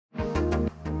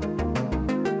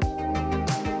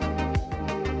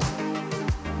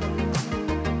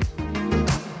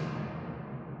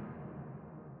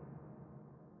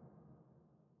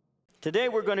Today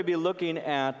we're going to be looking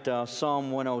at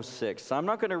Psalm 106. I'm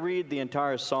not going to read the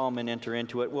entire psalm and enter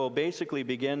into it. We'll basically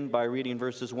begin by reading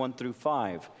verses 1 through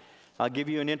 5. I'll give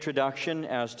you an introduction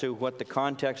as to what the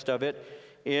context of it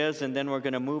is, and then we're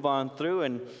going to move on through.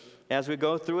 And as we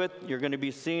go through it, you're going to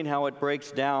be seeing how it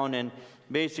breaks down and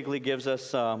basically gives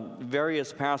us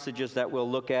various passages that we'll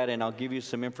look at, and I'll give you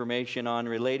some information on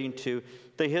relating to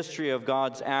the history of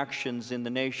God's actions in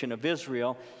the nation of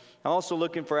Israel. Also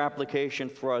looking for application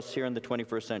for us here in the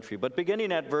 21st century. But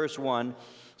beginning at verse 1,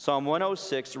 Psalm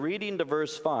 106, reading to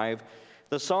verse 5,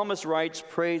 the psalmist writes,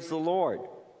 "Praise the Lord.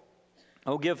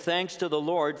 Oh, give thanks to the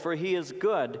Lord, for he is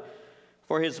good,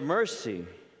 for his mercy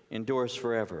endures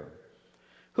forever.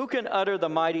 Who can utter the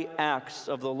mighty acts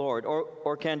of the Lord,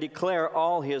 or can declare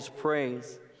all his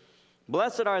praise?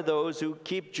 Blessed are those who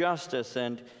keep justice,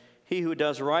 and he who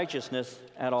does righteousness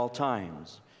at all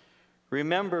times.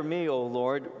 Remember me, O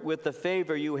Lord, with the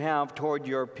favor you have toward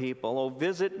your people. O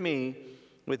visit me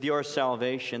with your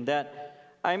salvation,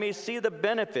 that I may see the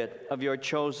benefit of your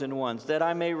chosen ones, that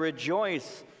I may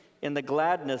rejoice in the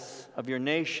gladness of your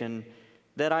nation,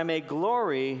 that I may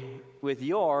glory with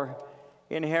your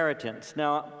inheritance."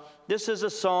 Now, this is a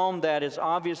psalm that is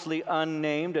obviously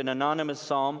unnamed, an anonymous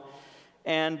psalm.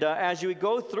 And as you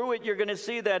go through it, you're going to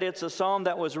see that it's a psalm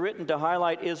that was written to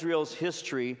highlight Israel's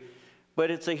history, but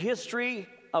it's a history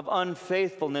of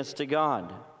unfaithfulness to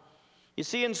God. You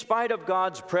see, in spite of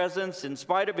God's presence, in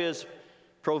spite of his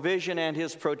provision and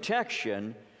his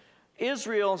protection,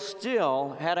 Israel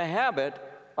still had a habit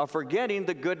of forgetting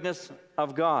the goodness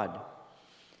of God.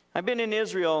 I've been in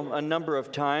Israel a number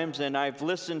of times, and I've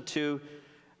listened to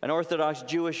an Orthodox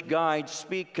Jewish guide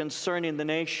speak concerning the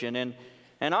nation,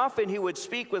 and often he would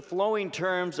speak with flowing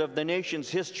terms of the nation's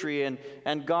history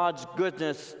and God's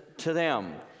goodness to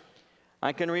them.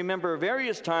 I can remember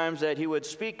various times that he would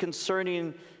speak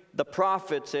concerning the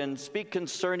prophets and speak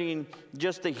concerning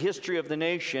just the history of the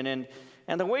nation.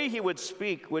 And the way he would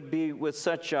speak would be with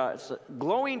such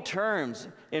glowing terms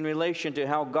in relation to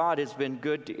how God has been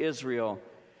good to Israel.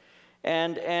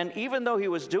 And even though he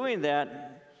was doing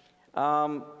that,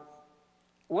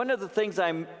 one of the things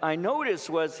I noticed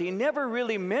was he never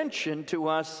really mentioned to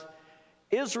us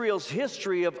Israel's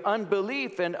history of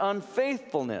unbelief and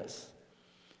unfaithfulness,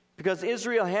 because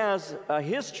Israel has a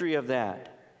history of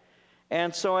that.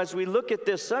 And so as we look at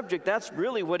this subject, that's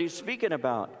really what he's speaking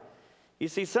about. You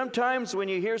see, sometimes when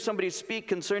you hear somebody speak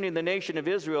concerning the nation of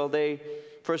Israel, they,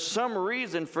 for some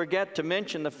reason, forget to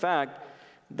mention the fact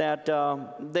that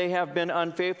they have been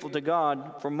unfaithful to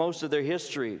God for most of their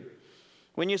history.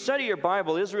 When you study your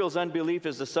Bible, Israel's unbelief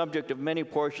is the subject of many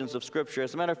portions of Scripture.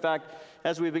 As a matter of fact,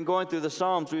 as we've been going through the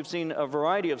Psalms, we've seen a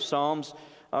variety of Psalms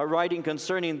writing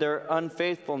concerning their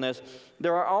unfaithfulness.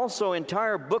 There are also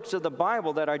entire books of the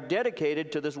Bible that are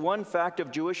dedicated to this one fact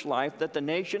of Jewish life, that the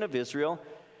nation of Israel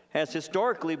has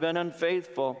historically been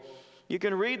unfaithful. You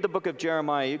can read the book of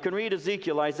Jeremiah, you can read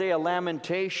Ezekiel, Isaiah,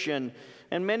 Lamentation,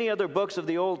 and many other books of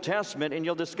the Old Testament, and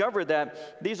you'll discover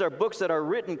that these are books that are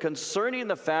written concerning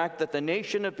the fact that the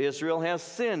nation of Israel has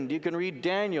sinned. You can read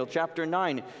Daniel chapter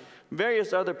 9,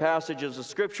 various other passages of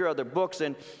Scripture, other books,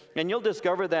 and you'll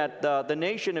discover that the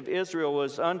nation of Israel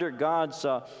was under God's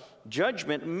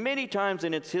judgment many times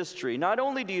in its history. Not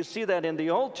only do you see that in the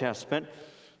Old Testament,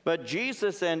 but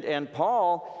Jesus and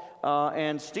Paul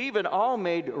and Stephen all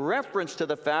made reference to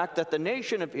the fact that the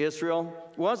nation of Israel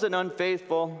was an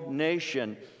unfaithful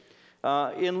nation.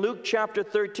 In Luke chapter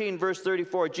 13, verse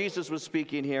 34, Jesus was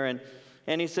speaking here,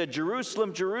 and he said,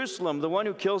 "Jerusalem, Jerusalem, the one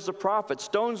who kills the prophets,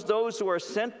 stones those who are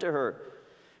sent to her.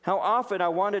 How often I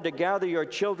wanted to gather your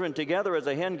children together as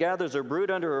a hen gathers her brood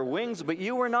under her wings, but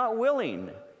you were not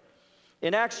willing."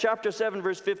 In Acts chapter 7,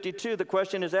 verse 52, the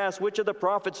question is asked, "Which of the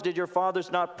prophets did your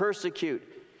fathers not persecute?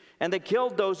 And they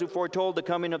killed those who foretold the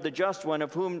coming of the just one,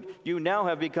 of whom you now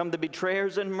have become the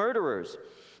betrayers and murderers."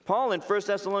 Paul in 1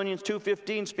 Thessalonians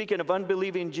 2:15, speaking of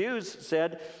unbelieving Jews,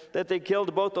 said that they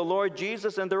killed both the Lord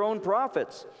Jesus and their own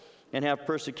prophets, and have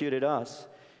persecuted us.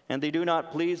 And they do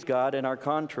not please God and are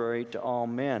contrary to all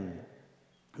men.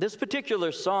 This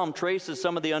particular psalm traces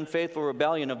some of the unfaithful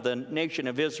rebellion of the nation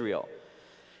of Israel.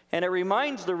 And it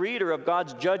reminds the reader of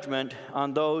God's judgment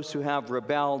on those who have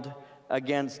rebelled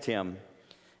against him.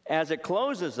 As it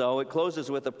closes, though, it closes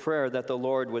with a prayer that the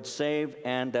Lord would save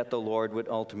and that the Lord would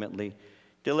ultimately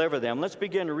deliver them. Let's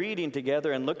begin reading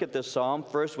together and look at this psalm,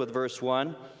 first with verse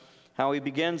 1, how he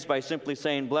begins by simply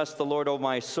saying, "Bless the Lord, O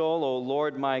my soul, O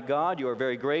Lord my God, you are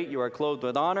very great, you are clothed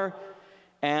with honor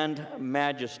and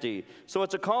majesty." So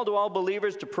it's a call to all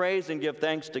believers to praise and give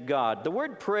thanks to God. The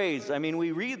word praise, I mean,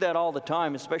 we read that all the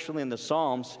time, especially in the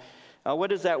Psalms. What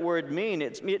does that word mean?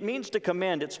 It means to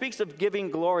commend. It speaks of giving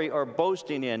glory or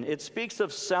boasting in. It speaks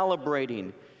of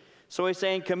celebrating. So he's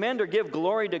saying commend or give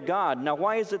glory to God. Now,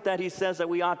 why is it that he says that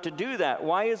we ought to do that?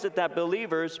 Why is it that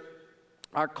believers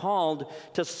are called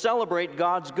to celebrate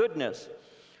God's goodness?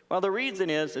 Well, the reason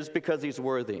is because he's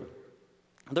worthy.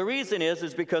 The reason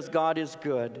is because God is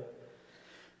good.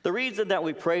 The reason that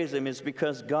we praise him is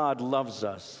because God loves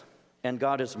us and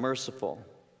God is merciful.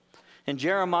 In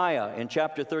Jeremiah, in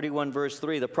chapter 31, verse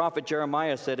 3, the prophet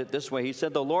Jeremiah said it this way. He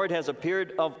said, "The Lord has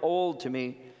appeared of old to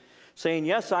me, saying,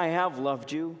 yes, I have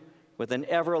loved you with an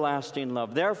everlasting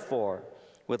love. Therefore,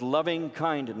 with loving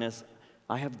kindness,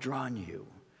 I have drawn you."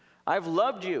 I've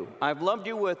loved you. I've loved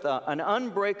you with an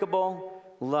unbreakable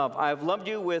love. I've loved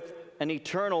you with an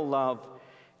eternal love.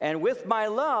 And with my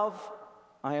love,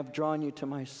 I have drawn you to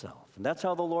myself. And that's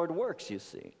how the Lord works, you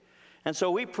see. And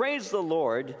so we praise the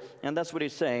Lord, and that's what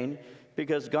he's saying,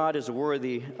 because God is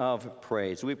worthy of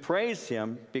praise. We praise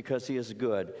him because he is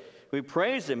good. We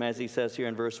praise him, as he says here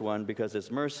in verse 1, because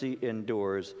his mercy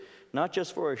endures, not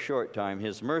just for a short time,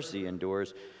 his mercy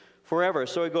endures forever.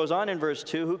 So he goes on in verse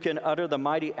 2, who can utter the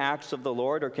mighty acts of the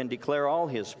Lord or can declare all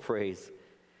his praise?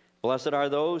 Blessed are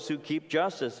those who keep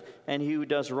justice and he who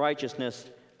does righteousness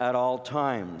at all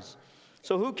times.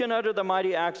 So who can utter the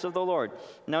mighty acts of the Lord?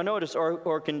 Now notice,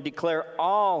 or can declare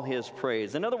all his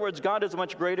praise. In other words, God is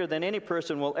much greater than any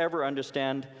person will ever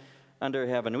understand under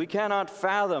heaven. We cannot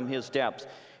fathom his depths.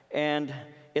 And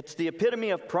it's the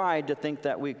epitome of pride to think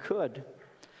that we could.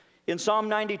 In Psalm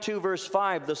 92, verse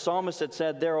 5, the psalmist had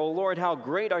said there, "O Lord, how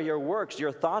great are your works.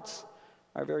 Your thoughts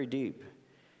are very deep."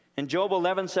 In Job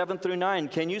 11, 7 through 9,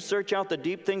 can you search out the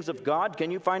deep things of God? Can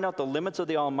you find out the limits of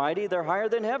the Almighty? They're higher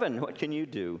than heaven. What can you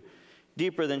do?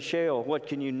 Deeper than Sheol. What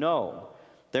can you know?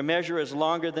 Their measure is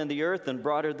longer than the earth and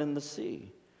broader than the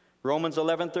sea. Romans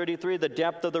 11:33, the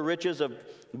depth of the riches of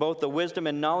both the wisdom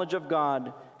and knowledge of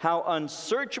God, how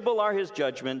unsearchable are his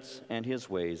judgments and his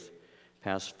ways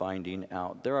past finding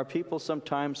out. There are people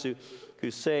sometimes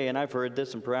who say, and I've heard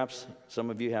this, and perhaps some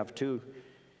of you have too,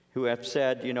 who have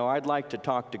said, you know, I'd like to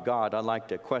talk to God, I'd like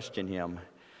to question him.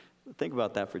 Think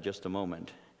about that for just a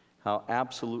moment, how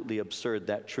absolutely absurd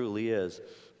that truly is.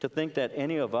 To think that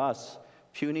any of us,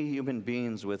 puny human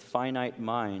beings with finite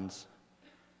minds,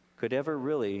 could ever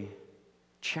really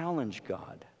challenge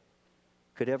God,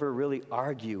 could ever really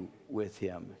argue with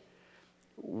him.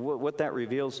 What that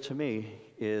reveals to me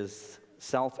is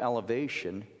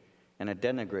self-elevation and a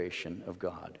denigration of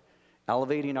God.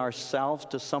 Elevating ourselves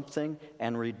to something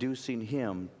and reducing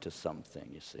him to something,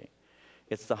 you see.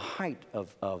 It's the height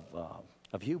of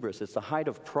hubris. It's the height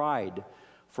of pride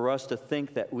for us to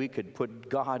think that we could put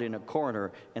God in a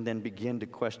corner and then begin to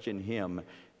question him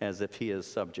as if he is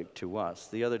subject to us.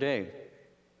 The other day,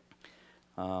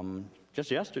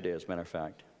 just yesterday as a matter of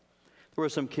fact, there were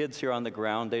some kids here on the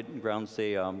ground. They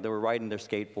were riding their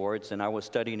skateboards, and I was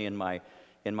studying in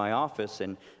my office,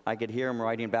 and I could hear them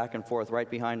riding back and forth right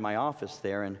behind my office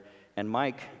there. And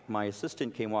Mike, my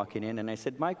assistant, came walking in, and I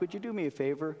said, "Mike, would you do me a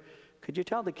favor? Could you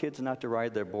tell the kids not to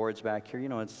ride their boards back here? You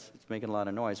know, it's making a lot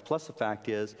of noise. Plus the fact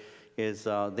is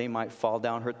they might fall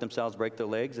down, hurt themselves, break their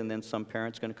legs, and then some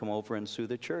parent's going to come over and sue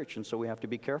the church. And so we have to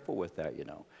be careful with that, you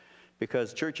know,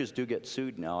 because churches do get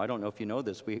sued now. I don't know if you know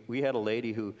this. We had a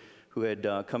lady who had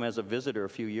come as a visitor a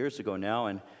few years ago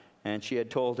now, and she had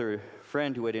told her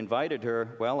friend who had invited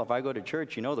her, well, if I go to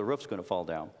church, you know the roof's going to fall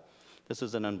down. This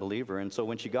is an unbeliever. And so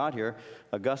when she got here,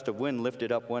 a gust of wind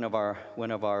lifted up one of our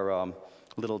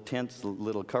little tents,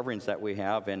 little coverings that we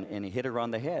have, and he hit her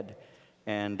on the head.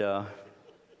 And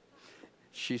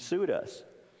she sued us.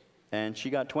 And she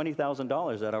got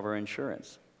 $20,000 out of her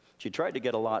insurance. She tried to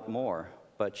get a lot more,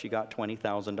 but she got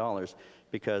 $20,000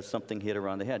 because something hit her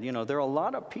on the head. You know, there are a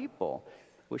lot of people,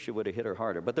 wish it would have hit her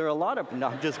harder, but there are a lot of, no,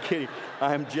 I'm just kidding.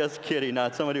 I'm just kidding.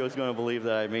 Not somebody was going to believe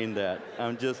that I mean that.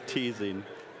 I'm just teasing.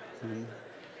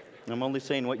 I'm only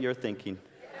saying what you're thinking.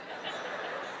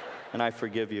 And I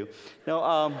forgive you.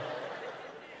 No,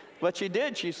 but she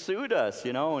did. She sued us,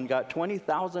 you know, and got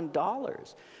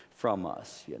 $20,000 from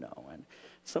us, you know. And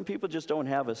some people just don't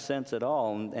have a sense at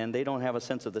all, and they don't have a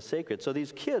sense of the sacred. So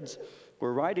these kids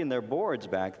were riding their boards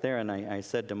back there, and I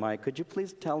said to Mike, could you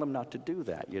please tell them not to do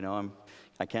that? You know,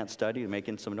 I can't study,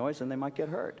 making some noise, and they might get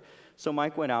hurt. So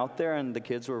Mike went out there, and the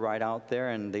kids were right out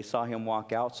there, and they saw him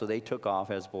walk out, so they took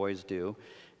off, as boys do,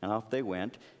 and off they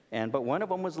went. But one of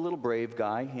them was a little brave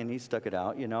guy, and he stuck it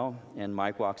out, you know. And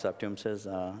Mike walks up to him and says,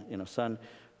 you know, son,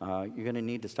 you're going to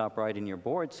need to stop riding your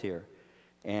boards here.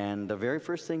 And the very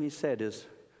first thing he said is,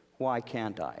 why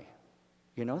can't I?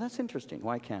 You know, that's interesting.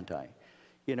 Why can't I?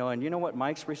 You know, and you know what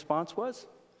Mike's response was?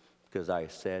 Because I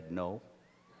said no.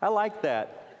 I like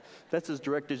that. That's as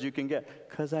direct as you can get.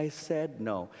 Because I said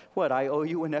no. What, I owe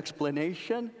you an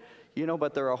explanation? You know,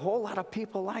 but there are a whole lot of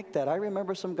people like that. I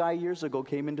remember some guy years ago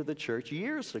came into the church,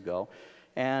 years ago,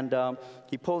 and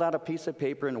he pulled out a piece of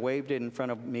paper and waved it in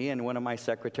front of me and one of my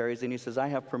secretaries, and he says, I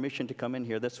have permission to come in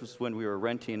here. This was when we were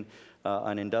renting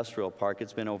an industrial park.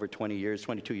 It's been over 20 years,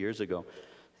 22 years ago.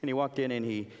 And he walked in and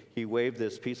he waved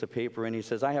this piece of paper and he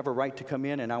says, I have a right to come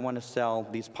in and I want to sell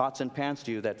these pots and pans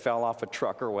to you that fell off a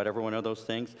truck or whatever, one of those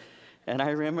things. And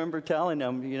I remember telling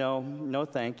him, you know, no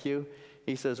thank you.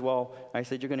 He says, well, I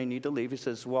said, you're going to need to leave. He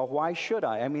says, well, why should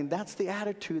I? I mean, that's the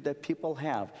attitude that people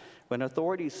have. When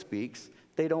authority speaks,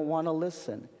 they don't want to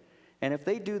listen. And if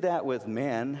they do that with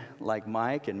men like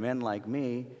Mike and men like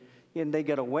me, and they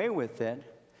get away with it,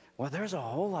 well, there's a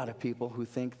whole lot of people who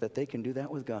think that they can do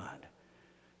that with God.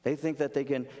 They think that they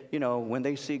can, you know, when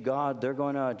they see God, they're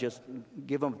going to just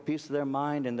give them a piece of their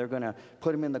mind and they're going to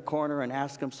put him in the corner and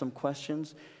ask him some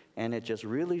questions. And it just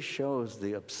really shows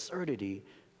the absurdity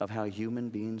of how human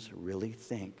beings really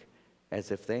think,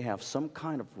 as if they have some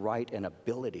kind of right and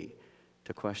ability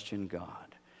to question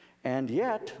God. And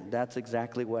yet, that's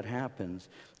exactly what happens.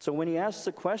 So when he asks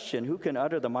the question, who can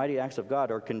utter the mighty acts of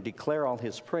God or can declare all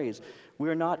his praise, we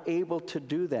are not able to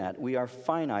do that. We are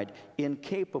finite,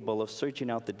 incapable of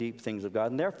searching out the deep things of God,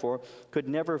 and therefore could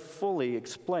never fully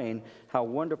explain how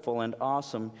wonderful and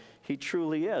awesome he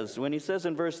truly is. When he says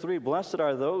in verse 3, blessed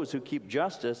are those who keep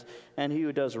justice and he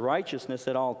who does righteousness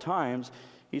at all times,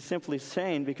 he's simply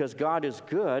saying because God is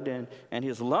good and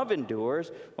his love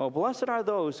endures, well, blessed are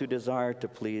those who desire to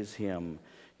please him.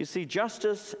 You see,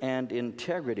 justice and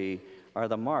integrity are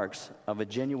the marks of a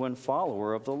genuine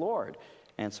follower of the Lord.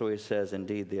 And so he says,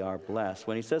 indeed, they are blessed.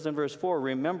 When he says in verse 4,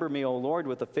 remember me, O Lord,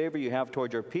 with the favor you have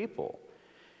toward your people,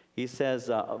 he says,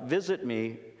 visit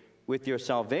me with your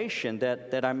salvation,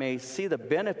 that I may see the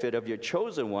benefit of your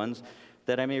chosen ones,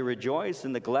 that I may rejoice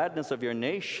in the gladness of your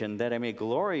nation, that I may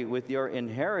glory with your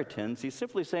inheritance. He's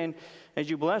simply saying, as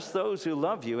you bless those who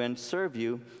love you and serve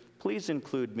you, please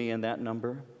include me in that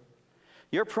number.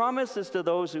 Your promise is to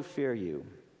those who fear you,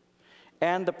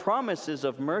 and the promises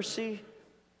of mercy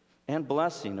and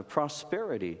blessing, of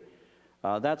prosperity.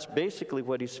 That's basically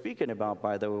what he's speaking about,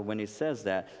 by the way, when he says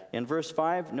that. In verse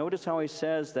 5, notice how he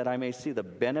says that I may see the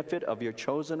benefit of your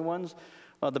chosen ones.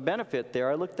 The benefit there,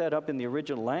 I looked that up in the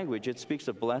original language. It speaks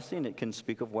of blessing. It can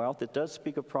speak of wealth. It does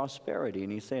speak of prosperity.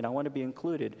 And he's saying, I want to be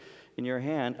included in your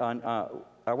hand.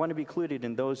 I want to be included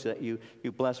in those that you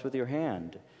bless with your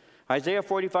hand. Isaiah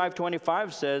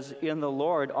 45:25 says, in the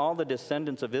Lord all the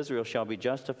descendants of Israel shall be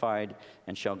justified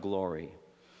and shall glory.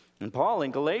 And Paul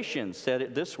in Galatians said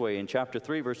it this way in chapter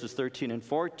 3, verses 13 and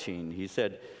 14. He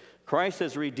said, Christ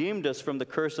has redeemed us from the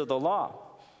curse of the law,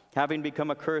 having become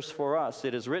a curse for us.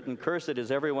 It is written, cursed is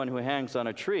everyone who hangs on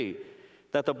a tree,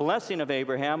 that the blessing of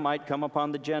Abraham might come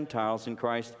upon the Gentiles in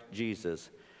Christ Jesus,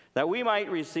 that we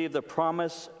might receive the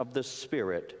promise of the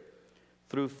Spirit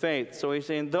through faith. So he's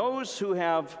saying, those who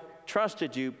have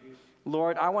trusted you,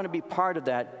 Lord, I want to be part of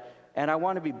that, and I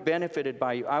want to be benefited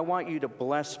by you. I want you to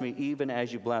bless me even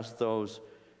as you bless those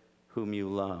whom you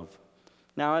love.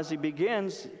 Now, as he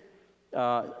begins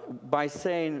by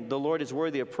saying the Lord is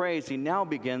worthy of praise, he now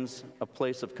begins a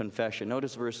place of confession.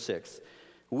 Notice verse 6.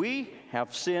 We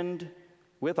have sinned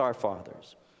with our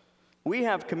fathers. We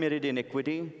have committed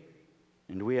iniquity,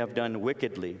 and we have done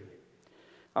wickedly.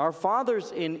 Our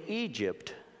fathers in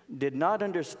Egypt did not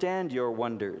understand your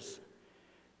wonders.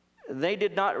 They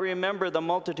did not remember the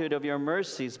multitude of your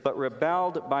mercies, but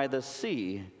rebelled by the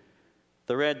sea,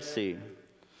 the Red Sea.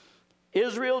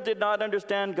 Israel did not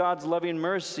understand God's loving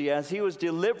mercy as he was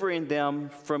delivering them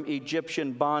from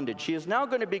Egyptian bondage. He is now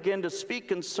going to begin to speak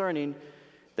concerning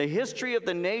the history of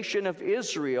the nation of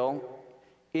Israel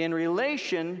in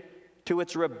relation to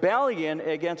its rebellion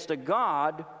against a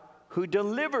God who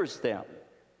delivers them.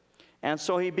 And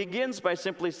so he begins by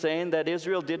simply saying that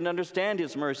Israel didn't understand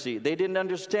his mercy. They didn't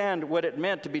understand what it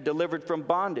meant to be delivered from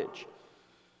bondage.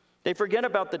 They forget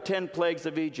about the 10 plagues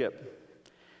of Egypt.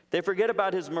 They forget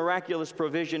about his miraculous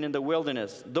provision in the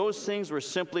wilderness. Those things were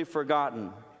simply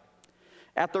forgotten.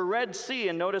 At the Red Sea,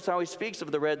 and notice how he speaks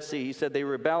of the Red Sea. He said they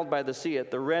rebelled by the sea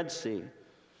at the Red Sea.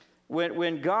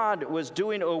 When God was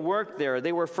doing a work there,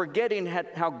 they were forgetting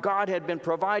how God had been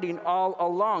providing all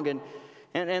along.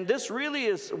 And this really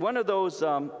is one of those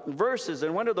verses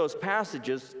and one of those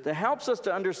passages that helps us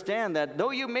to understand that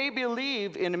though you may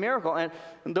believe in a miracle, and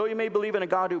though you may believe in a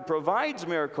God who provides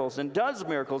miracles and does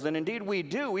miracles, and indeed we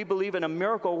do, we believe in a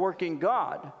miracle-working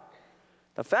God.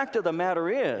 The fact of the matter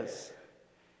is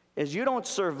you don't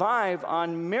survive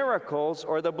on miracles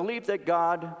or the belief that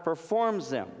God performs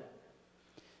them.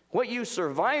 What you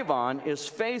survive on is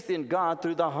faith in God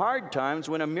through the hard times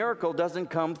when a miracle doesn't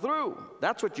come through.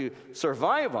 That's what you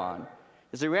survive on,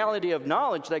 is the reality of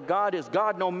knowledge that God is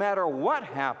God no matter what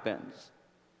happens.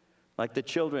 Like the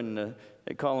children,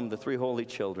 they call them the three holy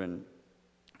children,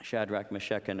 Shadrach,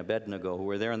 Meshach, and Abednego, who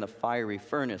were there in the fiery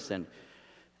furnace, and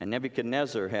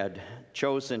Nebuchadnezzar had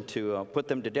chosen to put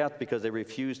them to death because they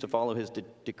refused to follow his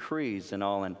decrees and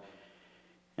all. And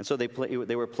so they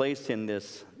were placed in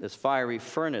this fiery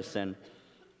furnace, and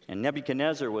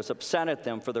Nebuchadnezzar was upset at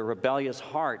them for their rebellious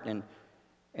heart,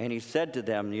 and he said to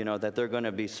them, that they're going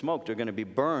to be smoked, they're going to be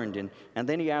burned. And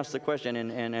then he asked the question,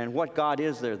 and what God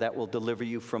is there that will deliver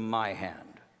you from my hand?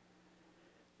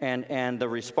 And the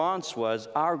response was,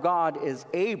 our God is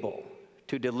able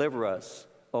to deliver us,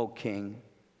 O king.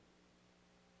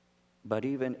 But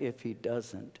even if he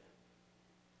doesn't,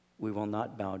 we will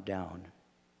not bow down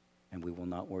and we will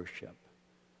not worship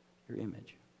your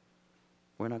image.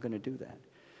 We're not going to do that.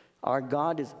 Our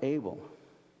God is able,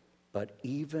 but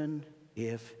even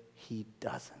if he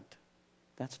doesn't,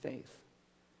 that's faith.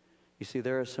 You see,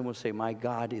 there are some who say, my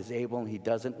God is able and he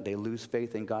doesn't. They lose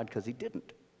faith in God because he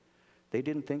didn't. They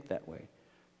didn't think that way.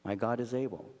 My God is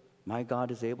able. My God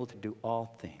is able to do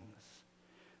all things.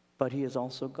 But he is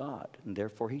also God, and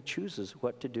therefore he chooses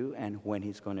what to do and when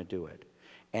he's going to do it.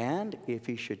 And if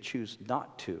he should choose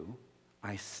not to,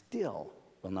 I still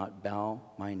will not bow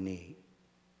my knee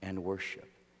and worship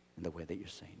in the way that you're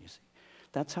saying, you see.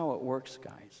 That's how it works,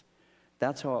 guys.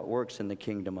 That's how it works in the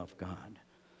kingdom of God.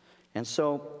 And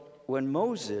so when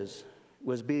Moses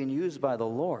was being used by the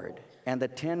Lord and the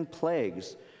 10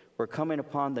 plagues were coming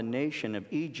upon the nation of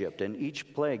Egypt, and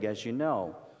each plague, as you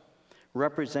know,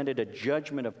 represented a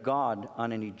judgment of God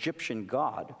on an Egyptian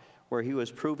god, where he was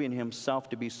proving himself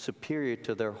to be superior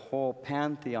to their whole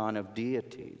pantheon of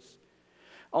deities.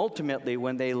 Ultimately,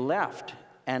 when they left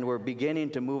and were beginning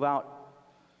to move out,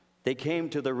 they came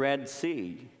to the Red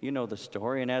Sea. You know the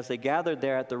story. And as they gathered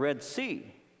there at the Red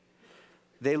Sea,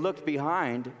 they looked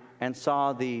behind and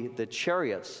saw the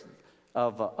chariots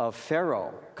of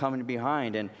Pharaoh coming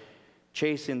behind and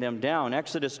chasing them down.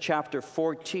 Exodus chapter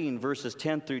 14, verses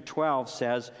 10 through 12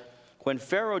 says, when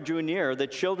Pharaoh drew near, the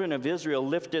children of Israel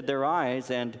lifted their eyes,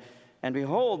 and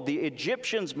behold, the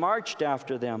Egyptians marched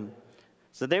after them.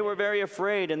 So they were very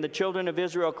afraid, and the children of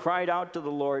Israel cried out to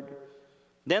the Lord.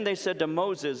 Then they said to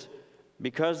Moses,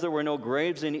 because there were no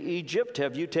graves in Egypt,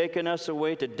 have you taken us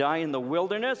away to die in the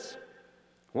wilderness?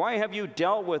 Why have you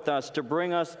dealt with us to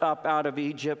bring us up out of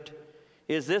Egypt?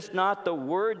 Is this not the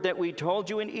word that we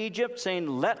told you in Egypt, saying,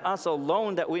 let us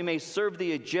alone that we may serve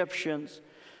the Egyptians?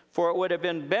 For it would have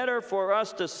been better for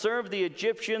us to serve the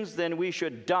Egyptians than we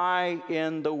should die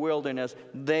in the wilderness.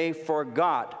 They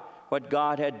forgot what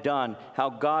God had done, how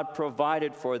God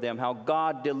provided for them, how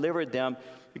God delivered them,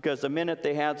 because the minute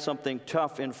they had something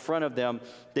tough in front of them,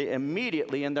 they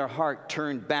immediately in their heart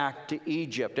turned back to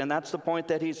Egypt. And that's the point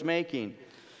that he's making.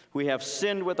 We have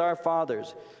sinned with our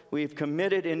fathers. We've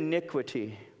committed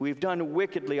iniquity. We've done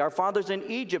wickedly. Our fathers in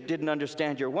Egypt didn't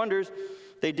understand your wonders.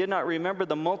 They did not remember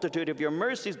the multitude of your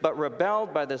mercies, but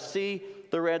rebelled by the sea,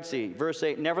 the Red Sea. Verse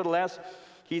 8, nevertheless,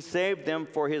 he saved them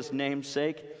for his name's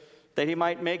sake, that he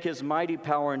might make his mighty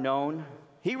power known.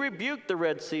 He rebuked the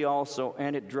Red Sea also,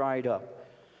 and it dried up.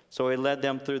 So he led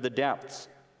them through the depths,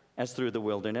 as through the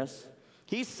wilderness.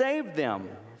 He saved them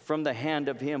from the hand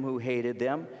of him who hated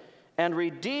them, and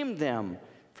redeemed them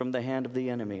from the hand of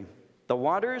the enemy. The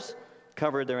waters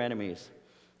covered their enemies.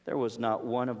 There was not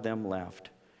one of them left.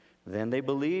 Then they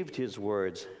believed his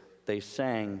words. They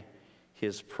sang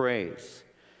his praise.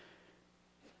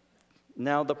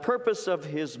 Now, the purpose of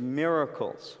his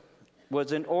miracles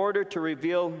was in order to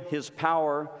reveal his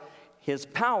power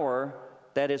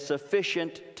that is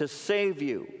sufficient to save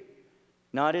you.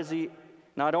 Not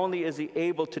only is he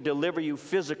able to deliver you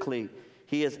physically,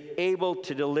 he is able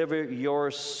to deliver your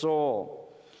soul.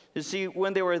 You see,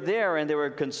 when they were there and they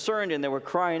were concerned and they were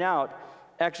crying out,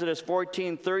 Exodus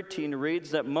 14:13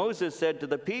 reads that Moses said to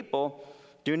the people,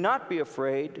 do not be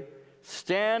afraid.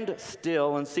 Stand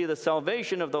still and see the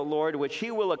salvation of the Lord, which he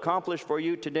will accomplish for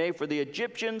you today. For the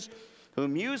Egyptians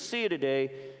whom you see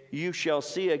today, you shall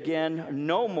see again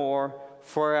no more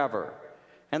forever.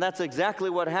 And that's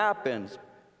exactly what happens.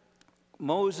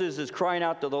 Moses is crying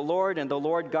out to the Lord, and the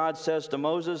Lord God says to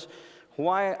Moses,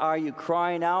 why are you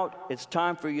crying out? It's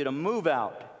time for you to move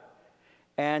out.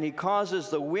 And he causes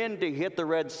the wind to hit the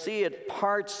Red Sea. It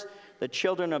parts. The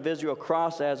children of Israel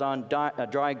cross as on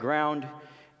dry ground.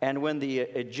 And when the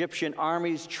Egyptian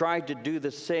armies tried to do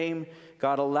the same,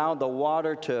 God allowed the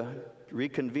water to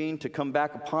reconvene, to come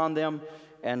back upon them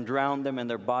and drown them, and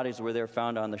their bodies were there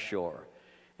found on the shore.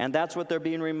 And that's what they're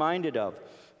being reminded of.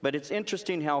 But it's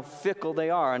interesting how fickle they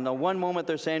are. And the one moment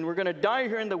they're saying, we're going to die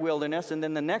here in the wilderness, and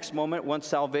then the next moment, once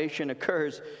salvation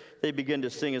occurs, they begin to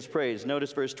sing his praise.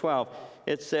 Notice verse 12.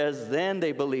 It says, then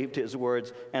they believed his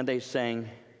words, and they sang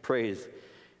praise.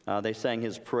 They sang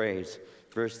his praise.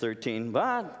 Verse 13,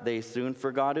 but they soon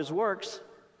forgot his works.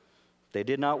 They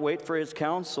did not wait for his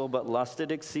counsel, but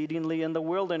lusted exceedingly in the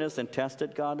wilderness and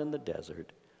tested God in the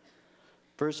desert.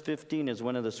 Verse 15 is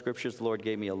one of the scriptures the Lord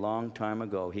gave me a long time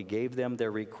ago. He gave them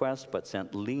their request, but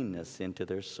sent leanness into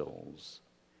their souls.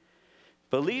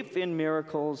 Belief in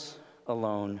miracles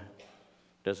alone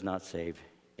does not save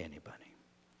anybody.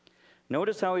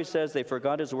 Notice how he says they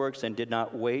forgot his works and did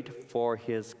not wait for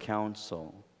his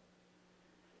counsel.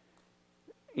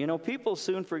 You know, people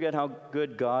soon forget how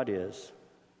good God is,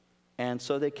 and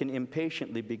so they can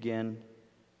impatiently begin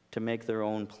to make their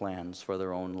own plans for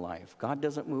their own life. God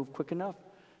doesn't move quick enough,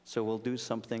 so we'll do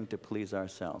something to please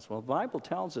ourselves. Well, the Bible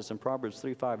tells us in Proverbs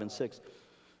 3, 5, and 6,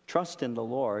 trust in the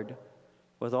Lord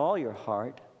with all your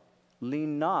heart,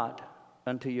 lean not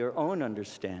unto your own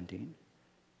understanding.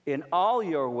 In all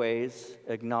your ways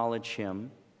acknowledge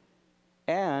him,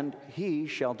 and he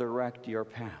shall direct your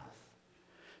path.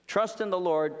 Trust in the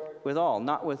Lord with all,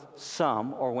 not with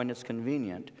some or when it's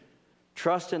convenient.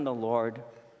 Trust in the Lord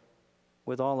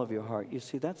with all of your heart. You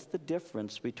see, that's the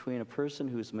difference between a person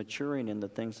who's maturing in the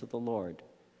things of the Lord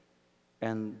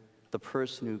and the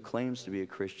person who claims to be a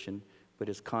Christian but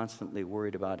is constantly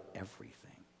worried about everything.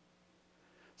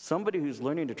 Somebody who's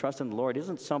learning to trust in the Lord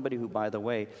isn't somebody who, by the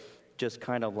way, just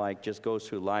kind of like just goes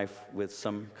through life with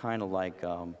some kind of like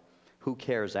who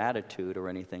cares attitude or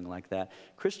anything like that.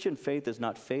 Christian faith is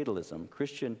not fatalism.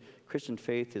 Christian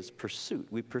faith is pursuit.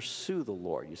 We pursue the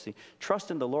Lord. You see,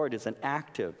 trust in the Lord is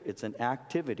it's an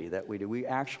activity that we do. We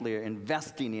actually are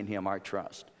investing in him our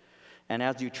trust. And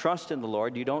as you trust in the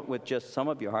Lord, you don't with just some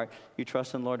of your heart, you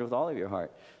trust in the Lord with all of your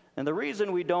heart. And the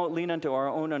reason we don't lean unto our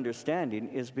own understanding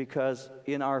is because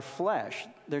in our flesh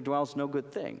there dwells no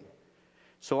good thing.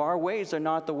 So our ways are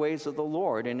not the ways of the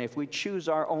Lord. And if we choose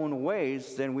our own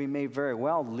ways, then we may very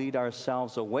well lead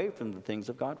ourselves away from the things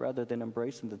of God rather than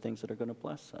embracing the things that are going to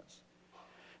bless us.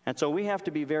 And so we have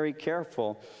to be very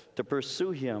careful to pursue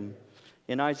him.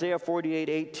 In Isaiah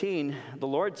 48:18, the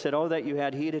Lord said, oh, that you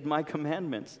had heeded my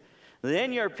commandments.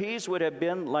 Then your peace would have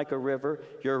been like a river,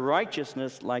 your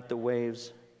righteousness like the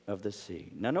waves of the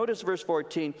sea. Now notice verse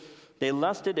 14. They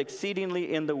lusted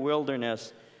exceedingly in the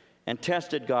wilderness and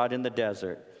tested God in the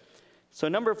desert. So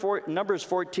Numbers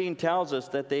 14 tells us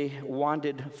that they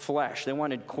wanted flesh. They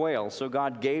wanted quail, so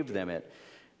God gave them it.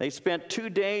 They spent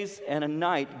 2 days and a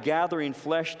night gathering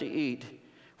flesh to eat.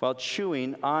 While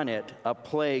chewing on it, a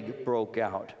plague broke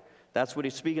out. That's what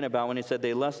he's speaking about when he said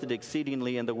they lusted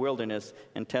exceedingly in the wilderness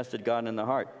and tested God in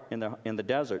the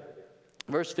desert.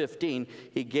 Verse 15,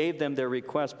 he gave them their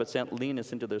request but sent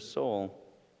leanness into their soul.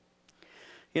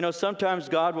 You know, sometimes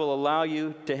God will allow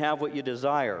you to have what you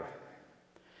desire,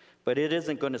 but it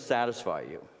isn't going to satisfy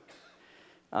you.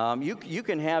 You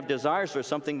can have desires for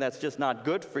something that's just not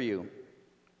good for you.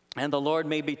 And the Lord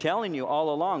may be telling you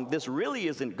all along, this really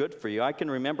isn't good for you. I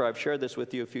can remember, I've shared this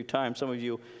with you a few times. Some of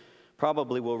you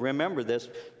probably will remember this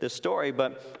story,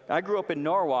 but I grew up in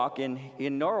Norwalk.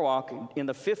 In Norwalk, in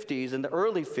the 50s, in the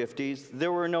early 50s,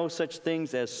 there were no such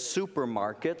things as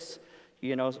supermarkets.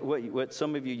 You know, what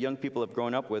some of you young people have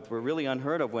grown up with were really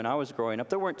unheard of when I was growing up.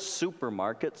 There weren't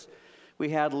supermarkets. We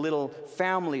had little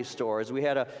family stores. We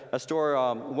had a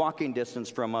store walking distance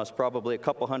from us, probably a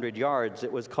couple hundred yards.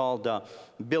 It was called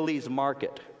Billy's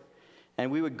Market.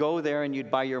 And we would go there and you'd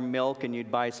buy your milk and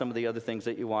you'd buy some of the other things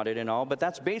that you wanted and all. But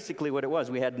that's basically what it was.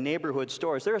 We had neighborhood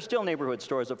stores. There are still neighborhood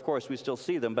stores, of course. We still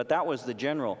see them. But that was the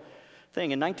general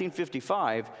thing. In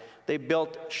 1955, they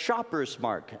built Shoppers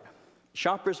Market.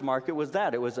 Shoppers Market was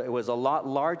that. It was a lot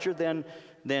larger than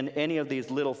any of these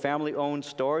little family-owned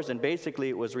stores, and basically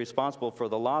it was responsible for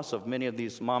the loss of many of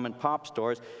these mom-and-pop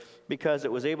stores because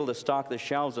it was able to stock the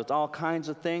shelves with all kinds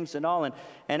of things and all,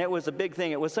 and it was a big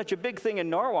thing. It was such a big thing in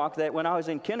Norwalk that when I was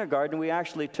in kindergarten, we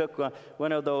actually took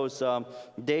one of those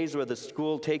days where the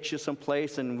school takes you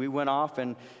someplace, and we went off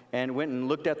and went and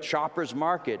looked at Shoppers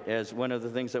Market as one of the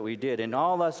things that we did. And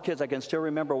all us kids, I can still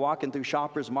remember walking through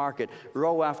Shoppers Market,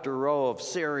 row after row of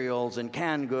cereals and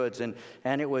canned goods, and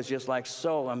it was just like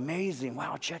so amazing.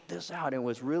 Wow, check this out. It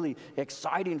was really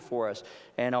exciting for us.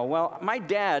 And well, my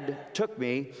dad took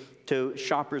me to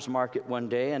Shoppers Market one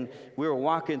day, and we were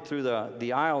walking through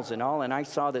the aisles and all, and I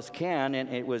saw this can, and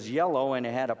it was yellow, and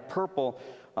it had a purple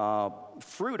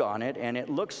fruit on it, and it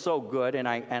looked so good, and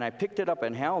I picked it up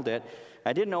and held it.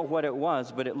 I didn't know what it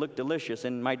was, but it looked delicious.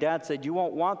 And my dad said, "You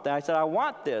won't want that." I said, "I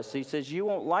want this." He says, "You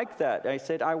won't like that." I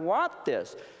said, "I want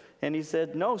this." And he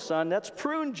said, no, son, that's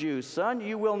prune juice, son.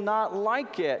 You will not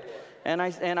like it. And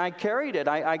I carried it.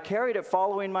 I carried it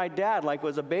following my dad like it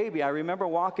was a baby. I remember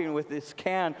walking with this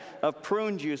can of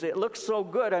prune juice. It looked so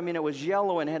good. I mean, it was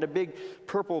yellow and had a big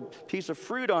purple piece of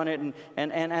fruit on it.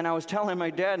 And I was telling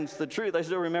my dad, and it's the truth. I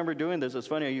still remember doing this. It's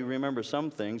funny how you remember some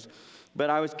things.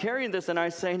 But I was carrying this, and I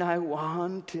was saying, I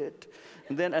want it.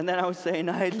 And then I was saying,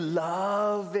 I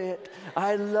love it.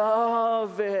 I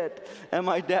love it. And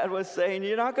my dad was saying,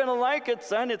 you're not going to like it,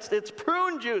 son. It's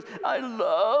prune juice. I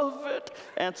love it.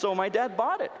 And so my dad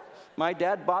bought it. My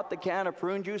dad bought the can of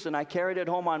prune juice, and I carried it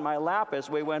home on my lap as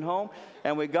we went home.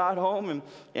 And we got home,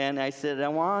 and I said, I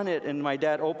want it. And my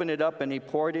dad opened it up, and he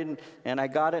poured it, and I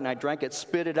got it, and I drank it,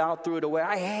 spit it out, threw it away.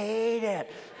 I hate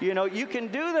it. You know, you can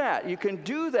do that. You can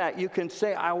do that. You can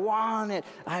say, I want it.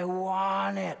 I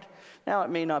want it. Now,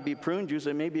 it may not be prune juice.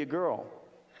 It may be a girl.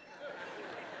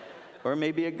 Or it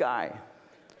may be a guy.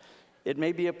 It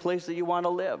may be a place that you want to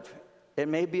live. It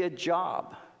may be a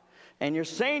job. And you're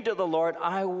saying to the Lord,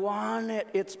 I want it.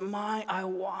 It's mine. I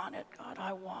want it. God,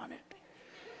 I want it.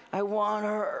 I want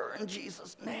her in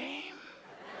Jesus' name.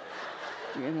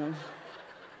 You know.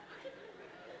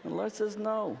 The Lord says,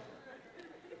 no.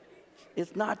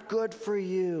 It's not good for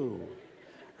you.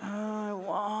 I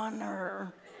want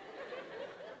her.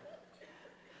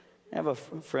 I have a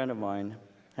friend of mine.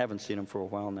 I haven't seen him for a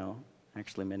while now,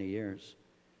 actually many years.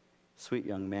 Sweet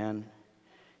young man.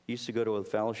 He used to go to a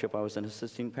fellowship I was an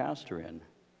assisting pastor in.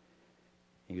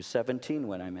 He was 17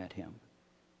 when I met him.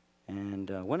 And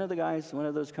one of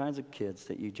those kinds of kids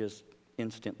that you just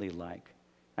instantly like.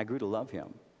 I grew to love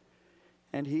him.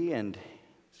 And he and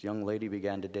this young lady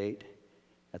began to date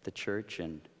at the church,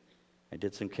 and I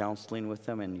did some counseling with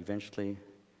them and eventually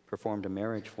performed a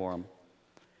marriage for him.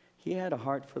 He had a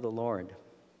heart for the Lord.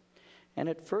 And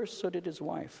at first, so did his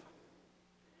wife.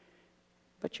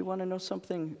 But you want to know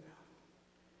something?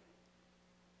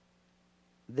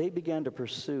 They began to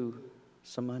pursue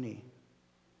some money.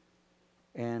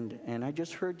 And I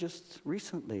just heard just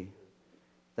recently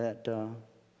that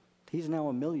he's now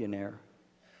a millionaire.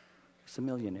 He's a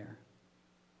millionaire.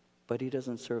 But he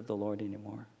doesn't serve the Lord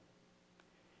anymore.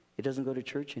 He doesn't go to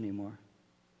church anymore.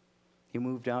 He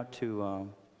moved out to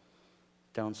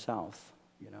down south,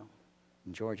 you know,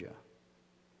 in Georgia.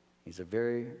 He's a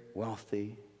very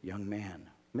wealthy young man,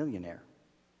 millionaire,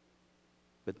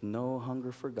 with no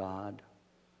hunger for God,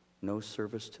 no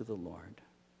service to the Lord.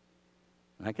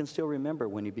 And I can still remember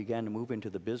when he began to move into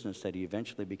the business that he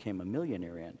eventually became a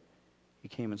millionaire in. He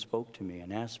came and spoke to me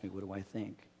and asked me, what do I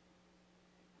think?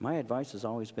 My advice has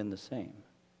always been the same.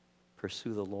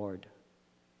 Pursue the Lord.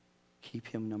 Keep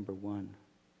him number one.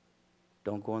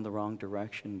 Don't go in the wrong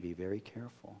direction. Be very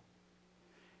careful.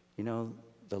 You know,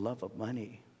 the love of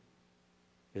money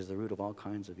is the root of all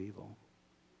kinds of evil.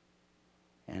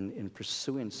 And in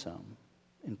pursuing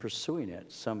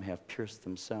it, some have pierced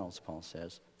themselves, Paul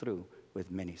says, through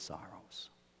with many sorrows.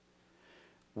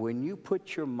 When you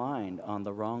put your mind on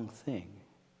the wrong thing,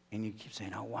 and you keep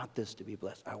saying, I want this to be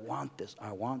blessed, I want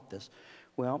this,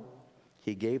 well,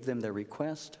 he gave them their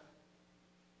request,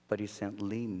 but he sent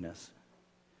leanness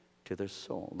to their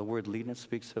soul. The word leanness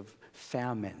speaks of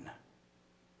famine.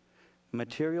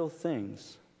 Material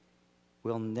things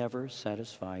will never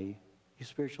satisfy you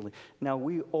spiritually. Now,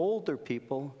 we older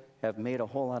people have made a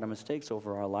whole lot of mistakes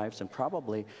over our lives, and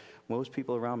probably most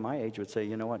people around my age would say,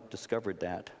 you know what, discovered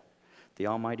that. The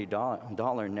almighty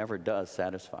dollar never does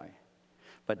satisfy.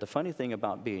 But the funny thing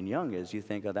about being young is you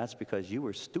think, oh, that's because you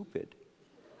were stupid.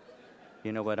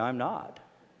 You know, but I'm not.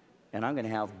 And I'm going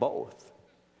to have both.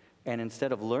 And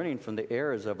instead of learning from the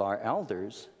errors of our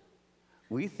elders,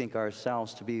 we think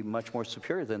ourselves to be much more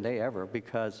superior than they ever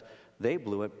because they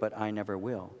blew it, but I never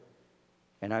will.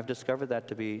 And I've discovered that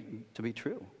to be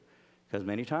true. Because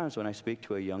many times when I speak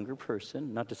to a younger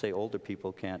person, not to say older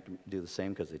people can't do the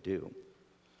same because they do,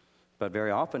 but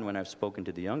very often when I've spoken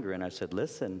to the younger and I've said,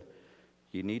 listen,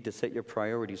 you need to set your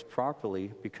priorities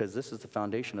properly because this is the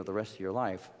foundation of the rest of your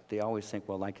life. They always think,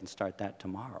 well, I can start that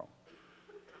tomorrow.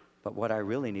 But what I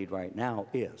really need right now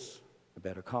is a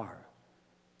better car,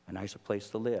 a nicer place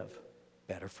to live,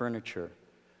 better furniture,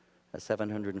 a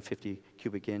 750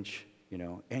 cubic inch,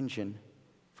 engine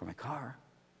for my car,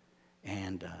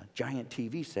 and a giant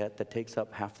TV set that takes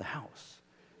up half the house.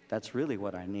 That's really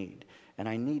what I need. And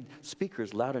I need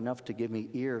speakers loud enough to give me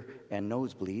ear and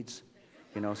nosebleeds,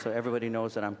 so everybody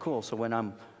knows that I'm cool. So when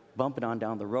I'm bumping on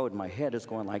down the road, my head is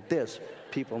going like this,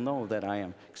 people know that I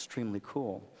am extremely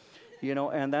cool.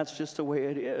 And that's just the way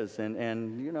it is.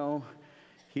 And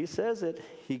he says it.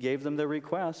 He gave them their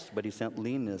request, but he sent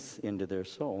leanness into their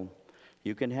soul.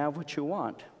 You can have what you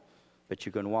want, but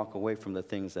you can walk away from the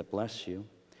things that bless you.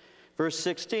 Verse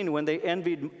 16, when they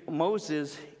envied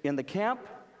Moses in the camp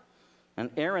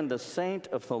and Aaron the saint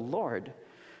of the Lord,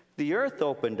 the earth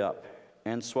opened up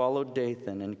and swallowed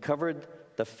Dathan and covered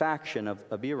the faction of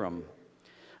Abiram.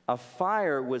 A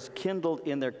fire was kindled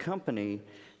in their company.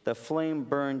 The flame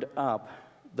burned up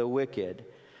the wicked.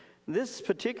 This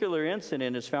particular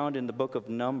incident is found in the book of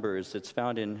Numbers. It's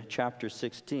found in chapter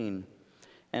 16.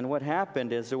 And what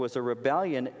happened is there was a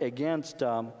rebellion against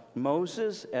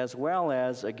Moses as well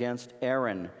as against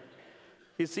Aaron.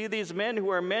 You see, these men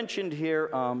who are mentioned here,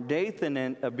 Dathan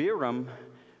and Abiram,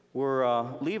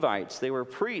 were Levites. They were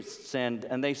priests,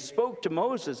 and they spoke to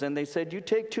Moses, and they said, "You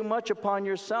take too much upon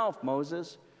yourself,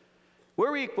 Moses.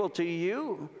 We're equal to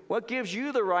you. What gives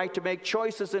you the right to make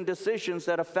choices and decisions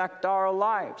that affect our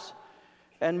lives?"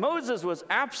 And Moses was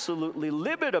absolutely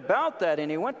livid about that, and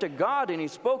he went to God and he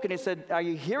spoke and he said, "Are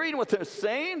you hearing what they're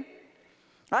saying?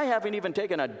 I haven't even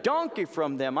taken a donkey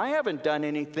from them. I haven't done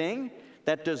anything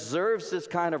that deserves this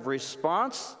kind of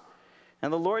response."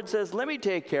 And the Lord says, "Let me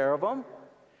take care of them."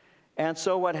 And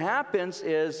so what happens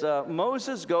is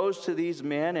Moses goes to these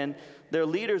men, and they're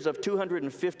leaders of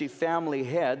 250 family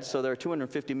heads, so there are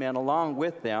 250 men along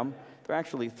with them. There are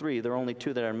actually 3. There are only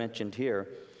 2 that are mentioned here,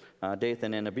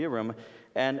 Dathan and Abiram.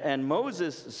 And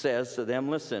Moses says to them,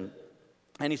 listen,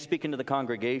 and he's speaking to the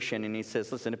congregation, and he says,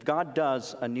 listen, if God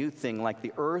does a new thing like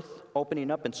the earth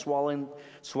opening up and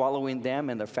swallowing them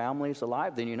and their families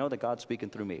alive, then you know that God's speaking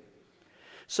through me.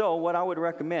 So what I would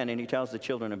recommend, and he tells the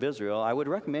children of Israel, I would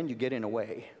recommend you getting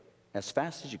away as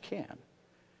fast as you can,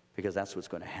 because that's what's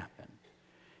going to happen.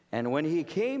 And when he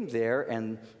came there,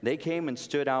 and they came and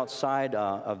stood outside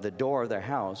of the door of their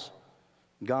house,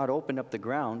 God opened up the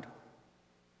ground,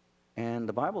 and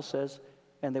the Bible says,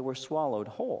 and they were swallowed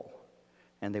whole.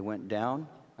 And they went down,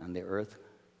 and the earth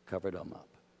covered them up.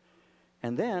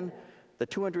 And then the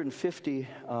 250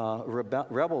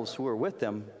 rebels who were with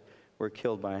them were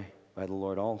killed by the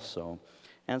Lord also.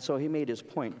 And so he made his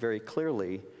point very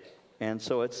clearly. And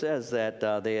so it says that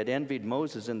they had envied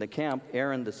Moses in the camp,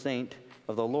 Aaron the saint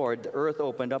of the Lord. The earth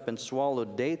opened up and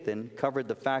swallowed Dathan, covered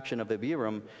the faction of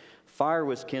Abiram. Fire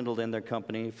was kindled in their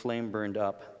company, flame burned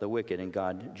up the wicked, and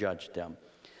God judged them.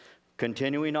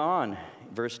 Continuing on,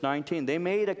 verse 19, they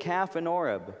made a calf in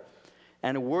Horeb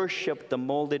and worshipped the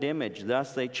molded image.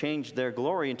 Thus they changed their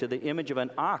glory into the image of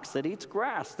an ox that eats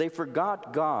grass. They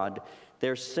forgot God,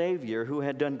 their Savior, who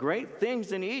had done great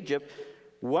things in Egypt,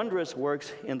 wondrous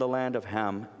works in the land of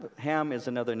Ham. Ham is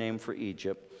another name for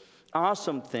Egypt.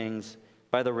 Awesome things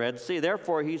by the Red Sea.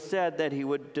 Therefore he said that he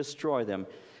would destroy them.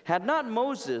 Had not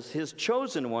Moses, his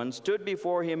chosen one, stood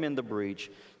before him in the breach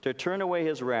to turn away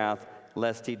his wrath,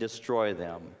 lest he destroy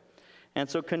them. And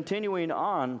so continuing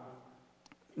on,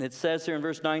 it says here in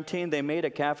verse 19, they made a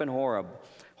calf in Horeb.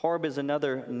 Horeb is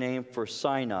another name for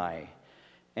Sinai.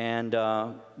 And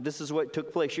this is what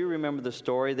took place. You remember the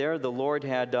story there. The Lord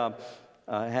had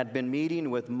been meeting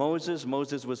with Moses.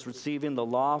 Moses was receiving the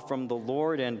law from the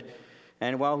Lord.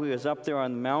 And while he was up there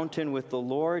on the mountain with the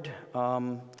Lord,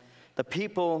 the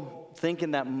people,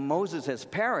 thinking that Moses has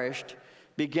perished,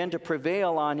 begin to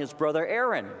prevail on his brother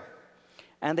Aaron.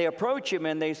 And they approach him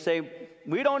and they say,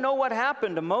 we don't know what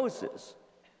happened to Moses.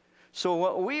 So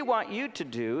what we want you to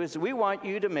do is we want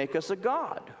you to make us a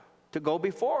god to go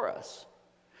before us.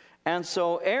 And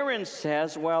so Aaron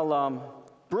says, well,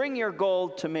 bring your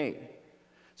gold to me.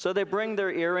 So they bring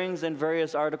their earrings and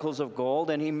various articles of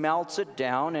gold, and he melts it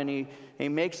down, and he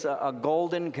makes a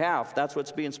golden calf. That's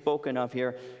what's being spoken of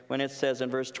here when it says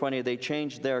in verse 20, they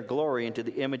changed their glory into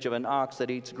the image of an ox that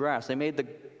eats grass. They made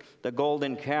the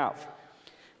golden calf.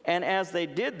 And as they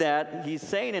did that, he's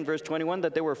saying in verse 21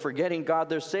 that they were forgetting God,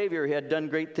 their Savior. He had done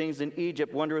great things in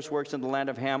Egypt, wondrous works in the land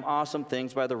of Ham, awesome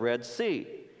things by the Red Sea.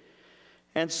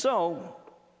 And so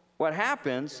what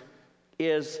happens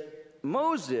is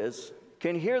Moses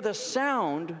can hear the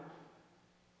sound,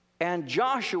 and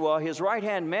Joshua, his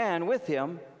right-hand man, with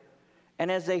him.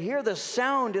 And as they hear the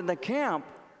sound in the camp,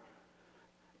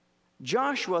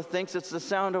 Joshua thinks it's the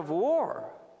sound of war.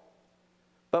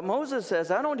 But Moses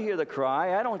says, I don't hear the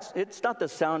cry. It's not the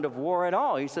sound of war at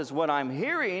all. He says, what I'm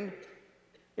hearing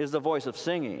is the voice of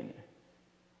singing.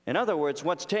 In other words,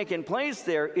 what's taking place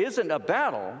there isn't a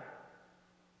battle.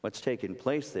 What's taking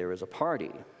place there is a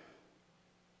party.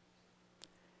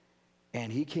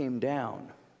 And he came down,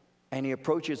 and he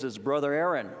approaches his brother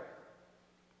Aaron.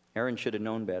 Aaron should have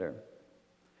known better.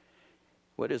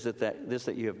 What is it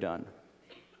that you have done?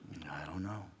 I don't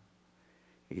know.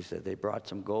 He said, they brought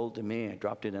some gold to me, I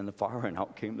dropped it in the fire, and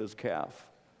out came this calf.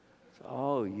 So,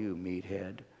 oh, you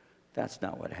meathead, that's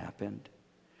not what happened.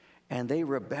 And they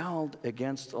rebelled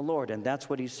against the Lord, and that's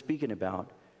what he's speaking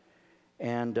about.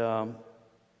 And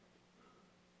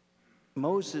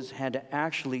Moses had to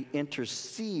actually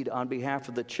intercede on behalf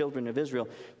of the children of Israel.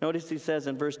 Notice he says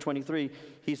in verse 23,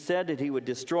 he said that he would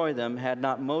destroy them had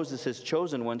not Moses, his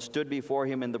chosen one, stood before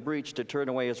him in the breach to turn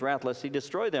away his wrath, lest he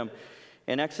destroy them.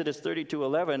 In Exodus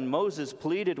 32:11, Moses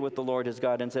pleaded with the Lord his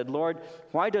God and said, Lord,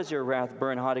 why does your wrath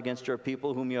burn hot against your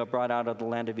people, whom you have brought out of the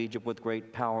land of Egypt with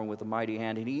great power and with a mighty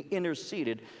hand? And he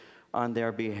interceded on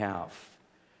their behalf.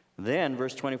 Then,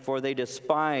 verse 24, they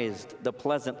despised the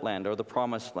pleasant land, or the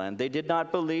promised land. They did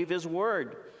not believe his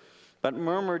word, but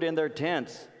murmured in their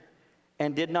tents,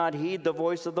 and did not heed the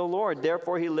voice of the Lord.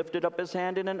 Therefore he lifted up his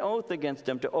hand in an oath against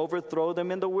them, to overthrow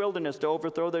them in the wilderness, to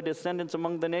overthrow their descendants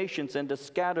among the nations, and to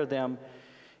scatter them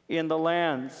in the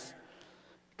lands.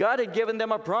 God had given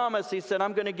them a promise. He said,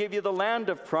 I'm going to give you the land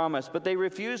of promise. But they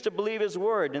refused to believe his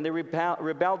word, and they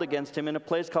rebelled against him in a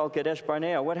place called Kadesh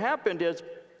Barnea. What happened is,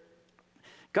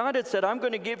 God had said, I'm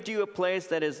going to give to you a place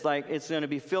that is like, it's going to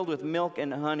be filled with milk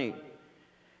and honey.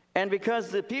 And because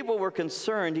the people were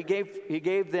concerned, he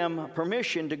gave them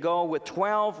permission to go with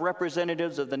 12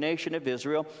 representatives of the nation of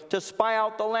Israel to spy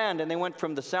out the land. And they went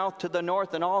from the south to the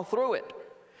north and all through it.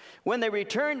 When they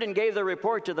returned and gave the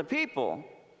report to the people,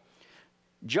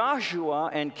 Joshua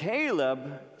and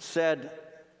Caleb said,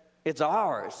 it's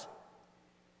ours.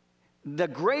 The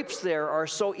grapes there are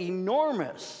so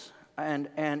enormous, and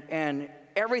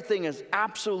everything is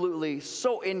absolutely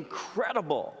so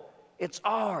incredible. It's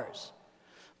ours.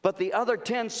 But the other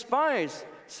 10 spies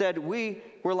said, we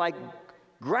were like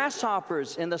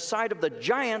grasshoppers in the sight of the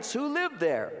giants who lived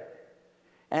there.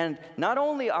 And not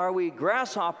only are we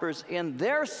grasshoppers in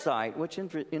their sight, which is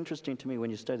interesting to me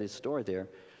when you study the story there,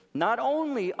 not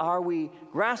only are we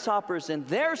grasshoppers in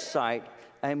their sight,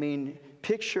 I mean,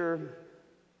 picture,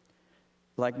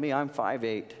 like me, I'm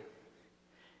 5'8",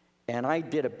 and I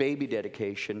did a baby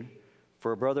dedication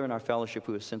for a brother in our fellowship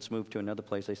who has since moved to another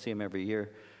place. I see him every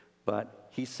year, but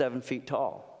he's 7 feet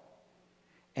tall.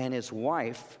 And his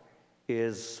wife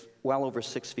is well over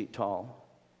 6 feet tall.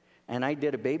 And I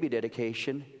did a baby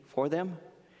dedication for them,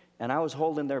 and I was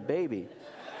holding their baby.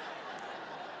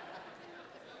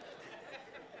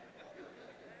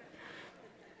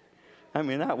 I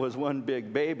mean, that was one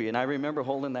big baby, and I remember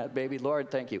holding that baby.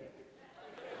 Lord, thank you.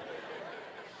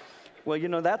 Well, you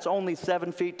know, that's only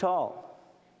 7 feet tall.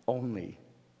 Only.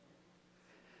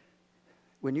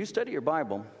 When you study your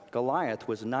Bible, Goliath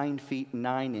was 9 feet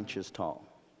 9 inches tall.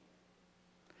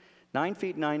 9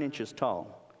 feet 9 inches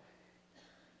tall.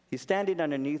 He's standing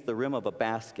underneath the rim of a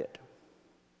basket,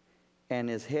 and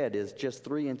his head is just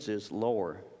 3 inches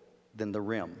lower than the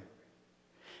rim.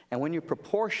 And when you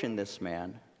proportion this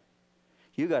man,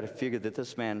 you got to figure that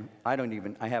this man, I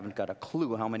haven't got a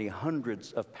clue how many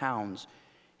hundreds of pounds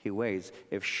he weighs.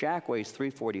 If Shaq weighs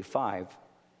 345,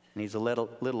 and he's a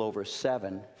little over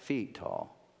 7 feet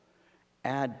tall,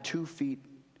 add 2 feet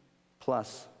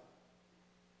plus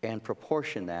and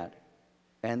proportion that,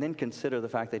 and then consider the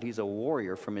fact that he's a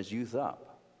warrior from his youth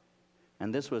up.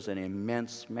 And this was an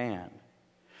immense man.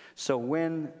 So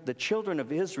when the children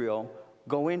of Israel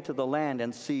go into the land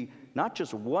and see not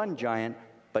just one giant,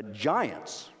 but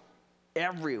giants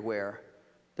everywhere,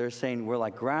 they're saying we're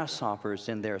like grasshoppers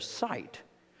in their sight.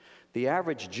 The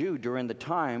average Jew during the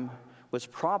time was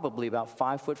probably about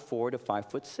 5'4" to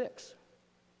 5'6".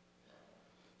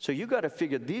 So you got to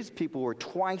figure these people were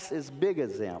twice as big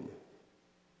as them.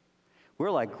 We're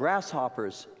like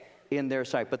grasshoppers in their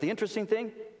sight. But the interesting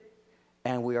thing,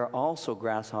 and we are also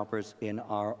grasshoppers in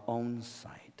our own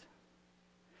sight.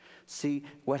 See,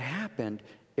 what happened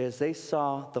is they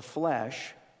saw the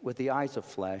flesh with the eyes of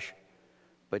flesh,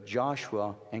 but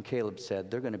Joshua and Caleb said,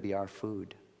 they're going to be our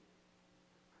food.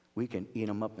 We can eat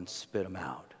them up and spit them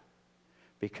out,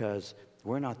 because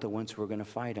we're not the ones who are going to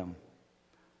fight them.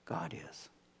 God is.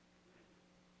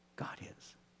 God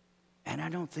is. And I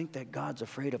don't think that God's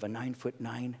afraid of a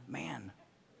 9'9" man.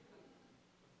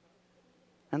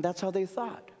 And that's how they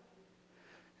thought.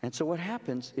 And so what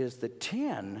happens is the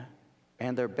 10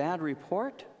 and their bad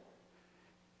report,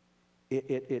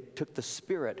 it took the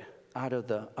spirit out of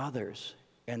the others,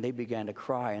 and they began to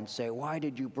cry and say, why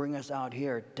did you bring us out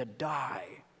here to die?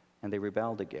 And they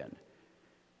rebelled again.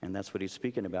 And that's what he's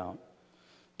speaking about.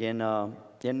 In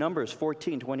Numbers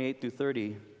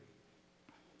 14:28-30,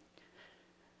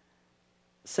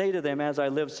 say to them, as I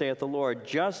live, saith the Lord,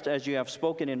 just as you have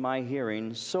spoken in my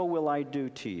hearing, so will I do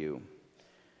to you.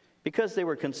 Because they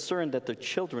were concerned that their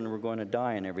children were going to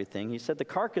die and everything, he said, the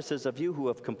carcasses of you who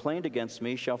have complained against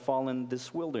me shall fall in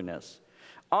this wilderness.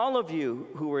 All of you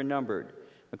who were numbered,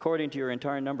 according to your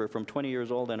entire number, from 20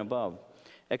 years old and above,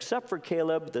 except for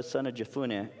Caleb the son of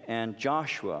Jephunneh and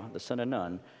Joshua the son of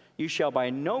Nun, you shall by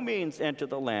no means enter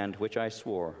the land which I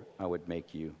swore I would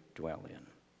make you dwell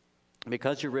in.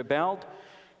 Because you rebelled,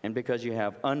 and because you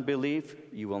have unbelief,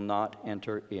 you will not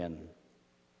enter in.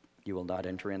 You will not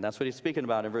enter in. That's what he's speaking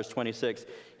about in verse 26.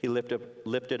 He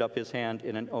lifted up his hand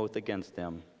in an oath against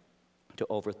them to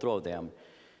overthrow them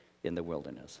in the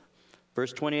wilderness.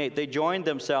 Verse 28, they joined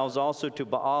themselves also to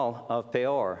Baal of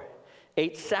Peor,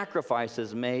 ate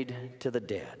sacrifices made to the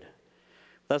dead.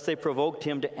 Thus they provoked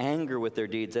him to anger with their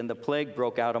deeds, and the plague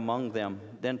broke out among them.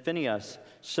 Then Phinehas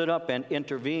stood up and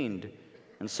intervened,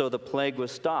 and so the plague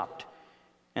was stopped.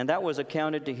 And that was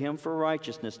accounted to him for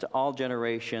righteousness to all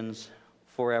generations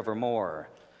forevermore.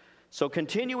 So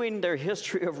continuing their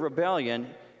history of rebellion,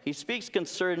 he speaks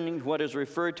concerning what is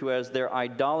referred to as their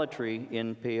idolatry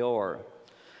in Peor.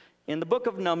 In the book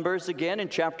of Numbers, again in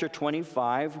chapter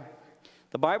 25,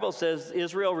 the Bible says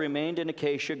Israel remained in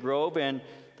Acacia Grove, and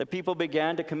the people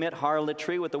began to commit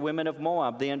harlotry with the women of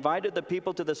Moab. They invited the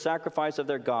people to the sacrifice of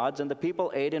their gods, and the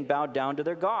people ate and bowed down to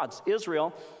their gods.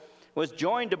 Israel was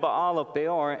joined to Baal of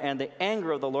Peor, and the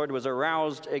anger of the Lord was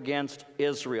aroused against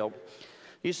Israel.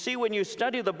 You see, when you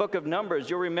study the book of Numbers,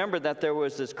 you'll remember that there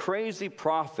was this crazy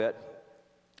prophet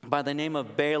by the name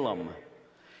of Balaam.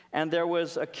 And there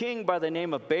was a king by the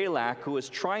name of Balak who was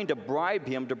trying to bribe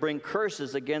him to bring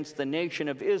curses against the nation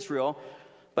of Israel.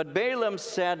 But Balaam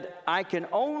said, I can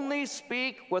only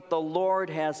speak what the Lord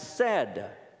has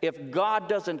said. If God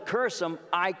doesn't curse him,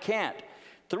 I can't.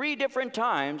 3 different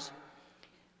times,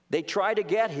 they try to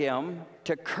get him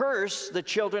to curse the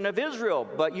children of Israel,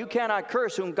 but you cannot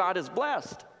curse whom God has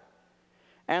blessed.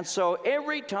 And so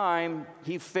every time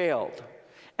he failed.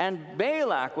 And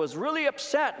Balak was really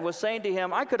upset, was saying to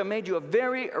him, I could have made you a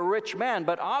very rich man,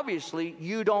 but obviously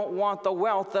you don't want the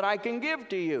wealth that I can give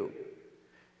to you.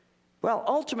 Well,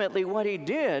 ultimately what he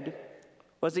did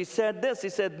was he said this. He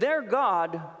said, their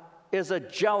God is a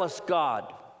jealous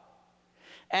God.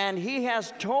 And he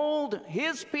has told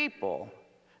his people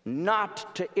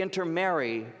not to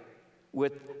intermarry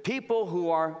with people who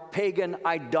are pagan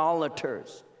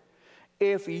idolaters.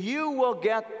 If you will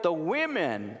get the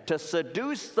women to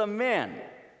seduce the men,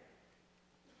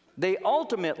 they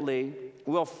ultimately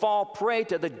will fall prey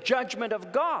to the judgment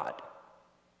of God,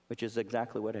 which is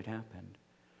exactly what had happened.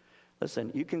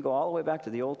 Listen, you can go all the way back to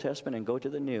the Old Testament and go to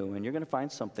the New, and you're going to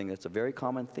find something that's a very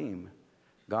common theme.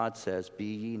 God says, be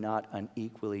ye not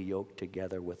unequally yoked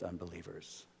together with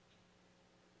unbelievers.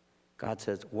 God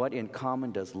says, what in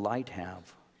common does light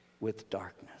have with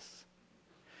darkness?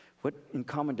 What in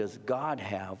common does God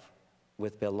have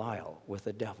with Belial, with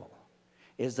the devil?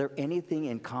 Is there anything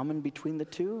in common between the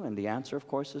two? And the answer, of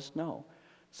course, is no.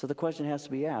 So the question has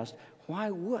to be asked, why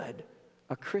would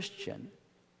a Christian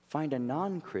find a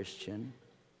non-Christian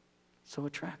so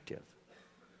attractive?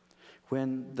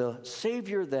 When the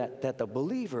Savior that the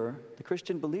believer, the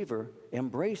Christian believer,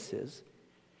 embraces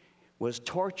was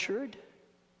tortured,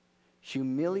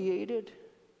 humiliated,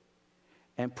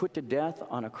 and put to death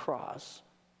on a cross.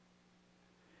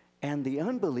 And the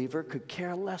unbeliever could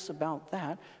care less about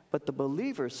that, but the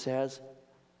believer says,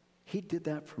 he did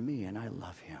that for me and I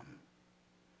love him.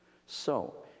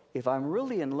 So, if I'm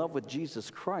really in love with Jesus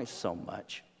Christ so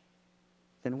much,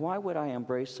 then why would I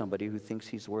embrace somebody who thinks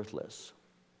he's worthless?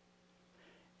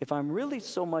 If I'm really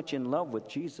so much in love with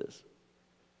Jesus,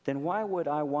 then why would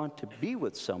I want to be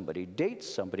with somebody, date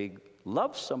somebody,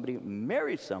 love somebody,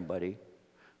 marry somebody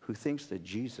who thinks that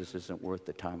Jesus isn't worth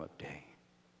the time of day?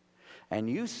 And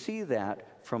you see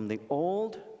that from the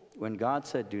old, when God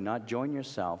said, do not join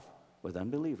yourself with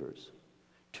unbelievers,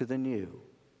 to the new.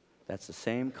 That's the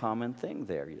same common thing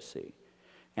there, you see.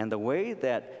 And the way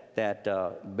that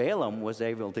Balaam was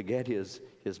able to get his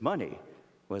money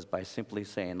was by simply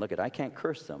saying, look, I can't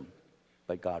curse them,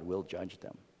 but God will judge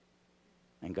them.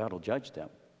 And God will judge them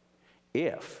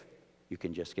if you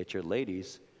can just get your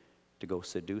ladies to go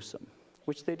seduce them,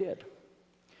 which they did.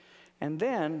 And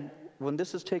then, when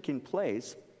this is taking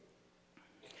place,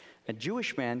 a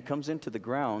Jewish man comes into the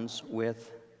grounds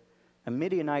with a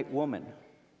Midianite woman.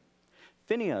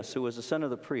 Phinehas, who was the son of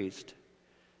the priest,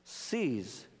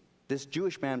 sees this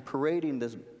Jewish man parading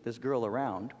this girl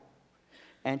around,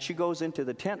 and she goes into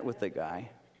the tent with the guy,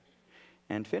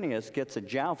 and Phinehas gets a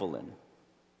javelin,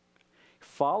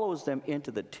 follows them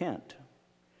into the tent,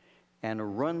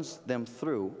 and runs them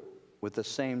through with the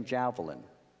same javelin,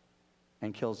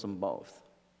 and kills them both.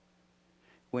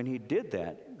 When he did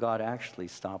that, God actually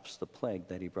stops the plague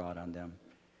that he brought on them.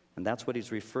 And that's what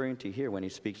he's referring to here when he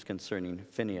speaks concerning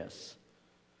Phinehas.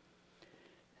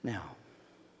 Now,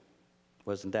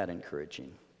 wasn't that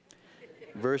encouraging?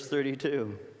 Verse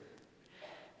 32.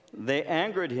 They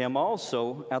angered him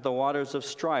also at the waters of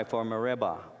strife, or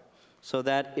Meribah, so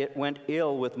that it went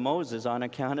ill with Moses on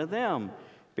account of them,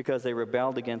 because they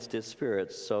rebelled against his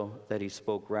spirit, so that he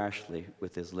spoke rashly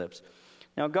with his lips.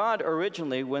 Now God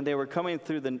originally, when they were coming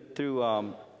through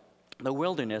the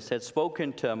wilderness, had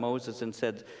spoken to Moses and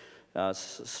said,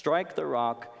 strike the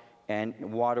rock and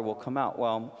water will come out.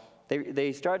 Well,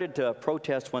 they started to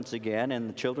protest once again, and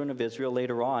the children of Israel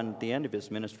later on, at the end of his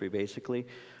ministry basically,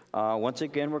 once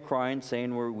again were crying,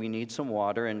 saying, we need some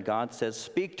water, and God says,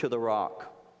 speak to the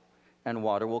rock, and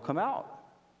water will come out.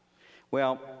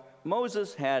 Well,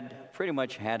 Moses had pretty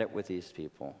much had it with these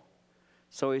people.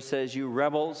 So he says, you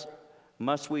rebels,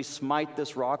 must we smite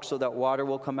this rock so that water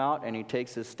will come out? And he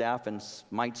takes his staff and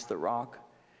smites the rock.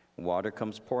 Water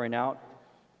comes pouring out.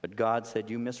 But God said,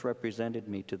 you misrepresented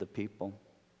me to the people.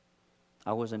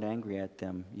 I wasn't angry at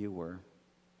them, you were.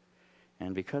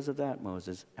 And because of that,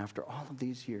 Moses, after all of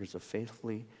these years of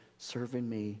faithfully serving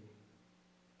me,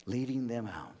 leading them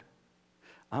out,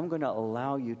 I'm going to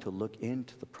allow you to look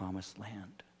into the promised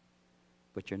land,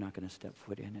 but you're not going to step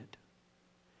foot in it.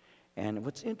 And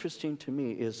what's interesting to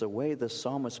me is the way the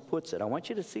psalmist puts it. I want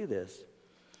you to see this.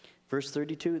 Verse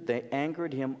 32, they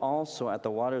angered him also at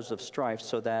the waters of strife,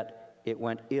 so that it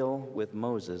went ill with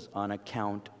Moses on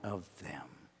account of them.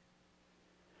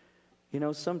 You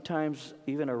know, sometimes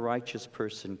even a righteous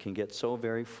person can get so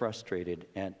very frustrated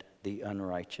at the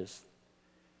unrighteous.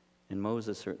 And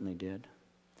Moses certainly did.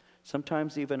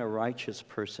 Sometimes even a righteous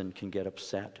person can get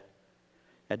upset.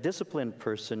 A disciplined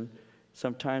person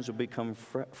sometimes will become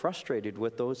frustrated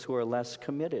with those who are less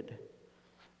committed.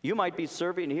 You might be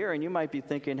serving here and you might be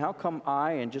thinking, how come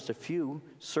I and just a few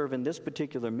serve in this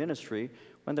particular ministry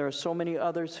when there are so many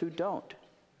others who don't?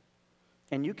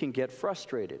 And you can get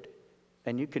frustrated,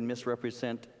 and you can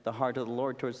misrepresent the heart of the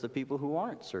Lord towards the people who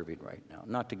aren't serving right now.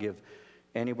 Not to give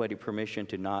anybody permission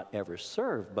to not ever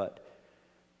serve, but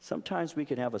sometimes we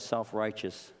can have a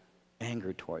self-righteous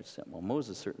anger towards them. Well,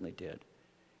 Moses certainly did.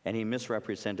 And he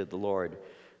misrepresented the Lord.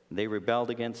 They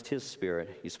rebelled against his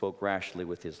spirit. He spoke rashly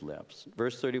with his lips.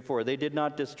 Verse 34, they did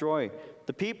not destroy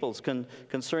the peoples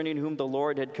concerning whom the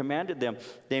Lord had commanded them.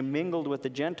 They mingled with the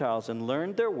Gentiles and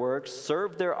learned their works,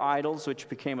 served their idols, which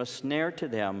became a snare to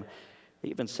them. They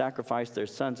even sacrificed their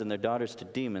sons and their daughters to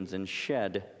demons and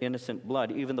shed innocent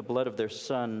blood, even the blood of their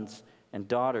sons and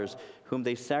daughters, whom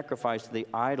they sacrificed to the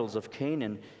idols of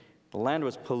Canaan. The land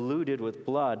was polluted with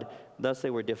blood. Thus they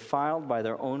were defiled by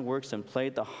their own works and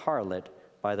played the harlot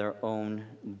by their own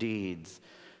deeds.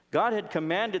 God had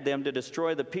commanded them to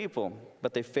destroy the people,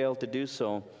 but they failed to do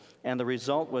so. And the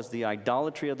result was the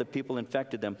idolatry of the people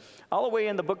infected them. All the way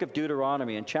in the book of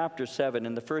Deuteronomy, in chapter 7,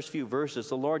 in the first few verses,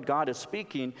 the Lord God is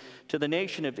speaking to the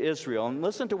nation of Israel. And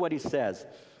listen to what he says.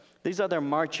 These are their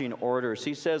marching orders.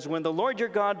 He says, when the Lord your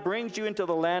God brings you into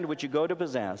the land which you go to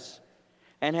possess,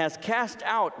 and has cast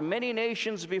out many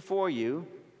nations before you,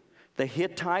 the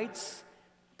Hittites,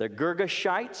 the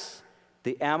Girgashites,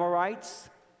 the Amorites,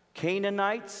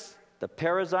 Canaanites, the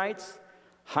Perizzites,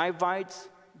 Hivites,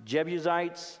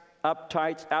 Jebusites,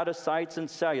 Uptites, Outasites, and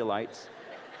Cellulites.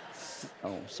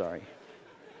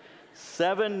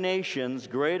 7 nations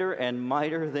greater and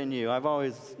mightier than you. I've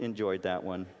always enjoyed that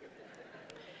one.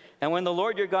 And when the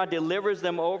Lord your God delivers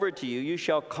them over to you, you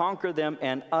shall conquer them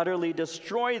and utterly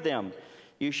destroy them.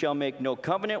 You shall make no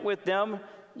covenant with them,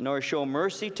 nor show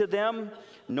mercy to them,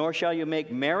 nor shall you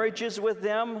make marriages with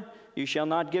them. You shall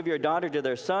not give your daughter to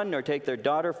their son, nor take their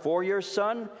daughter for your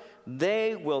son.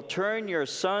 They will turn your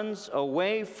sons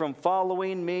away from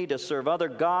following me to serve other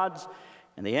gods,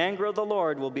 and the anger of the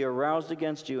Lord will be aroused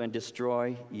against you and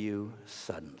destroy you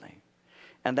suddenly.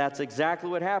 And that's exactly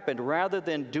what happened. Rather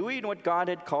than doing what God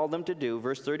had called them to do,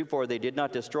 verse 34, they did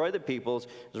not destroy the peoples.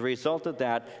 As a result of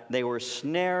that, they were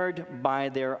snared by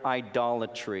their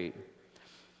idolatry.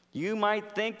 You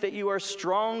might think that you are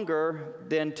stronger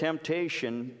than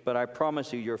temptation, but I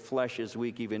promise you, your flesh is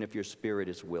weak even if your spirit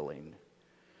is willing.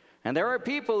 And there are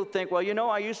people who think, well, you know,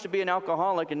 I used to be an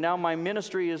alcoholic and now my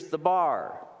ministry is the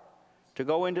bar. To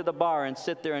go into the bar and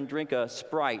sit there and drink a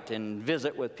Sprite and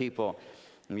visit with people.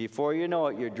 And before you know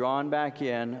it, you're drawn back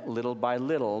in little by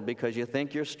little because you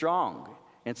think you're strong.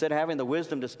 Instead of having the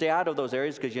wisdom to stay out of those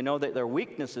areas because you know that they're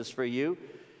weaknesses for you,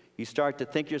 you start to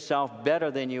think yourself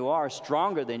better than you are,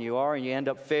 stronger than you are, and you end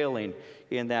up failing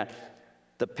in that.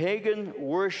 The pagan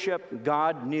worship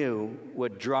God knew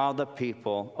would draw the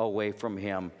people away from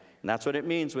him. And that's what it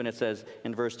means when it says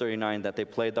in verse 39 that they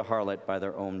played the harlot by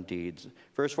their own deeds.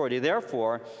 Verse 40,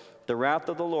 therefore, the wrath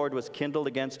of the Lord was kindled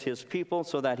against his people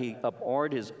so that he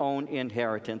abhorred his own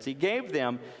inheritance. He gave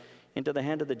them into the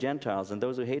hand of the Gentiles, and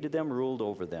those who hated them ruled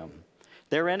over them.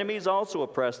 Their enemies also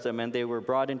oppressed them, and they were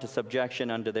brought into subjection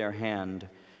under their hand.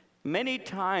 Many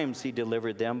times he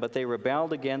delivered them, but they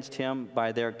rebelled against him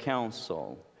by their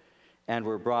counsel and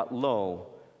were brought low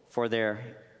for their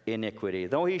iniquity.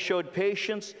 Though he showed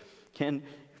patience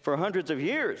for hundreds of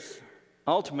years,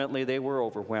 ultimately they were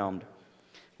overwhelmed.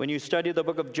 When you study the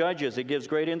book of Judges, it gives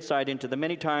great insight into the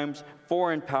many times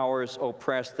foreign powers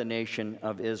oppressed the nation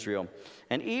of Israel.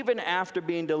 And even after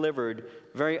being delivered,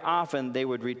 very often they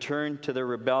would return to their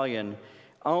rebellion.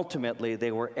 Ultimately,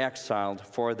 they were exiled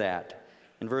for that.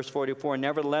 In verse 44,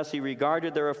 nevertheless, he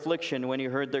regarded their affliction when he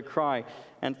heard their cry,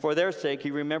 and for their sake he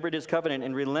remembered his covenant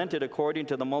and relented according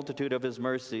to the multitude of his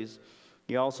mercies.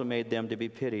 He also made them to be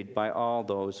pitied by all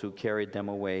those who carried them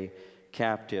away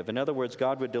captive. In other words,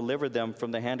 God would deliver them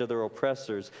from the hand of their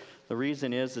oppressors. The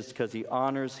reason is because he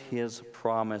honors his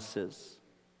promises,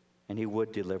 and he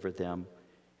would deliver them.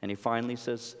 And he finally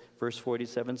says, verse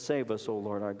 47, save us, O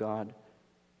Lord our God,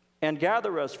 and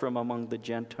gather us from among the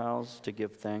Gentiles to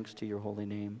give thanks to your holy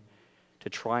name, to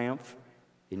triumph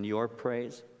in your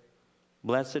praise.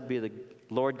 Blessed be the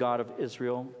Lord God of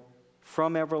Israel,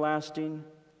 from everlasting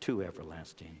to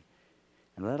everlasting.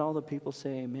 And let all the people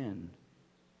say amen.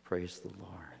 Praise the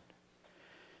Lord.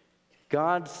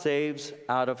 God saves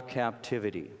out of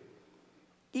captivity.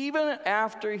 Even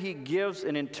after he gives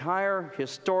an entire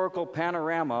historical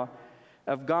panorama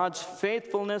of God's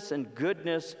faithfulness and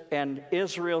goodness and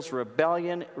Israel's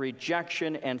rebellion,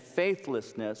 rejection, and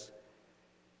faithlessness,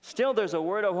 still there's a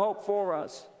word of hope for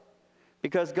us,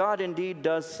 because God indeed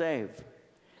does save,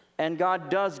 and God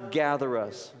does gather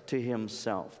us to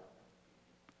himself.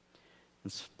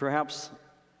 And perhaps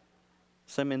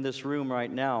some in this room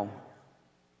right now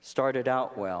started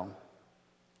out well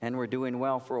and were doing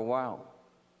well for a while,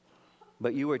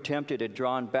 but you were tempted and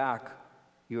drawn back.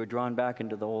 You were drawn back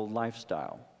into the old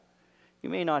lifestyle. You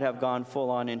may not have gone full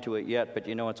on into it yet, but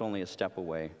you know it's only a step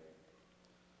away.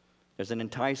 There's an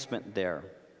enticement there.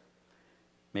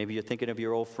 Maybe you're thinking of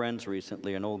your old friends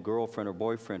recently, an old girlfriend or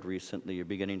boyfriend recently. You're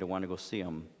beginning to want to go see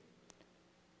them.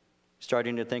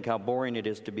 Starting to think how boring it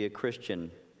is to be a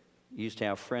Christian. You used to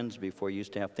have friends before. You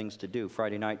used to have things to do.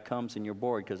 Friday night comes and you're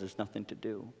bored because there's nothing to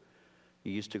do.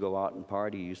 You used to go out and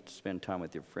party. You used to spend time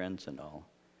with your friends and all.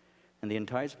 And the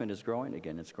enticement is growing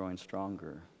again. It's growing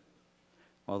stronger.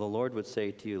 Well, the Lord would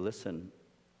say to you, listen,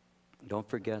 don't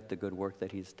forget the good work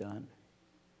that he's done.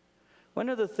 One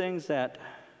of the things that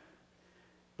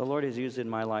the Lord has used in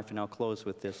my life, and I'll close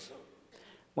with this.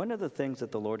 One of the things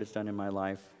that the Lord has done in my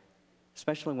life,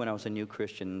 especially when I was a new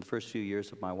Christian in the first few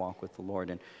years of my walk with the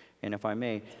Lord, and if I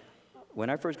may, when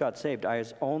I first got saved, I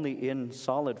was only in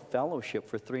solid fellowship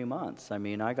for 3 months. I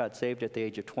mean, I got saved at the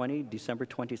age of 20, December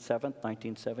 27th,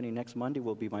 1970. Next Monday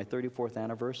will be my 34th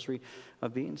anniversary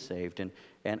of being saved.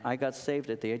 And I got saved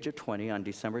at the age of 20 on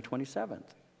December 27th.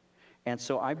 And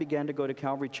so I began to go to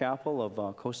Calvary Chapel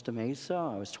of Costa Mesa.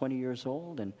 I was 20 years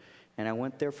old, and I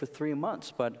went there for 3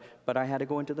 months, but I had to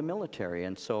go into the military.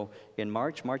 And so in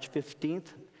March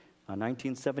 15th,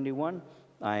 1971,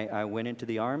 I went into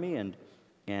the Army,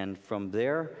 and from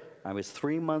there, I was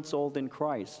 3 months old in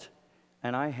Christ,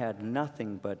 and I had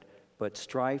nothing but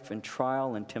strife and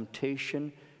trial and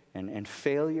temptation and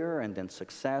failure, and then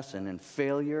success, and then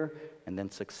failure, and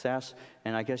then success.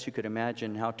 And I guess you could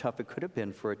imagine how tough it could have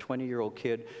been for a 20-year-old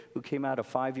kid who came out of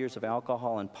 5 years of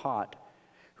alcohol and pot,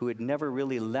 who had never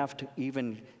really left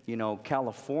even,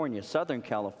 California, Southern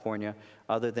California,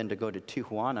 other than to go to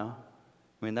Tijuana.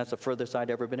 I mean, that's the furthest I'd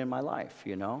ever been in my life,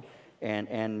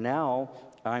 And now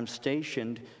I'm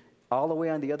stationed all the way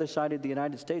on the other side of the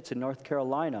United States in North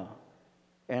Carolina.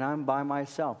 And I'm by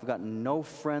myself. I've got no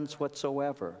friends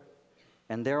whatsoever.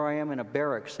 And there I am in a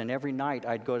barracks, and every night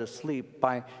I'd go to sleep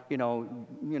by,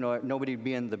 nobody would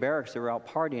be in the barracks. They were out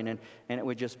partying, and it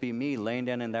would just be me laying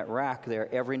down in that rack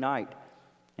there every night.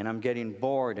 And I'm getting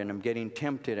bored, and I'm getting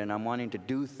tempted, and I'm wanting to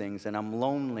do things, and I'm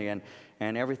lonely, and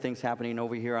everything's happening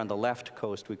over here on the left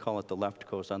coast. We call it the left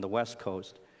coast, on the west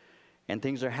coast. And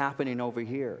things are happening over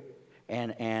here.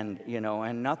 And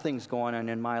nothing's going on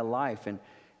in my life.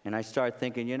 And I start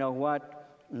thinking, you know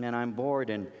what? And then I'm bored,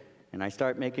 and I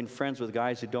start making friends with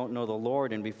guys who don't know the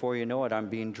Lord, and before you know it, I'm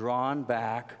being drawn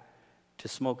back to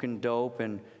smoking dope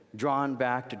and drawn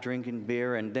back to drinking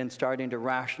beer, and then starting to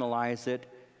rationalize it.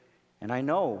 And I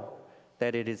know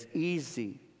that it is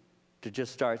easy to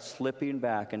just start slipping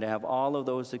back and to have all of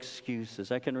those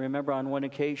excuses. I can remember on one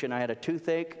occasion I had a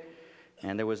toothache,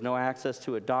 and there was no access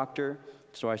to a doctor.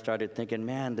 So I started thinking,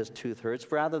 man, this tooth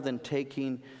hurts. Rather than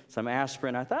taking some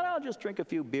aspirin, I thought I'll just drink a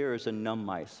few beers and numb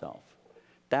myself.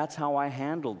 That's how I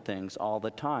handled things all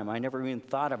the time. I never even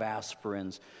thought of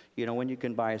aspirins. When you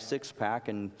can buy a six-pack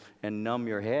and numb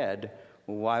your head,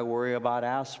 why worry about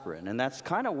aspirin? And that's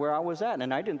kind of where I was at,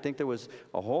 and I didn't think there was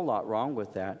a whole lot wrong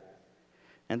with that.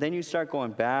 And then you start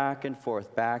going back and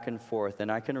forth,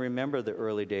 and I can remember the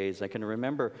early days. I can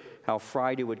remember how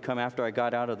Friday would come after I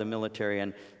got out of the military,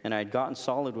 and I'd gotten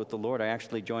solid with the Lord. I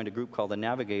actually joined a group called the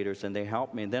Navigators, and they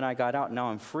helped me. And then I got out, and now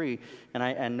I'm free,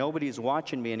 and nobody's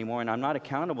watching me anymore, and I'm not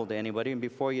accountable to anybody. And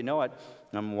before you know it,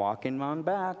 I'm walking on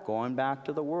back, going back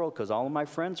to the world, because all of my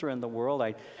friends are in the world.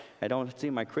 I don't see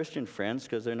my Christian friends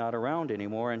because they're not around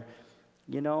anymore. And,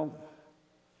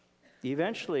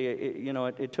 eventually,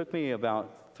 it took me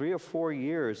about 3 or 4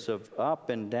 years of up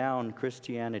and down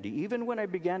Christianity. Even when I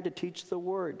began to teach the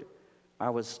Word, I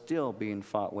was still being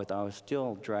fought with. I was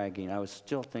still dragging. I was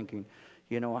still thinking,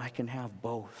 I can have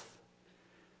both.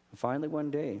 And finally,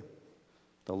 one day,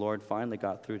 the Lord finally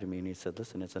got through to me, and He said,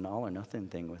 listen, it's an all or nothing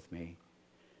thing with me.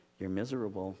 You're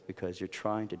miserable because you're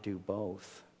trying to do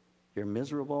both. You're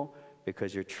miserable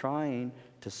because you're trying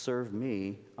to serve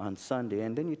me on Sunday,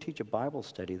 and then you teach a Bible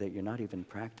study that you're not even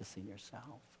practicing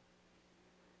yourself.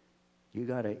 You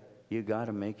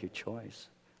gotta make your choice.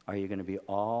 Are you going to be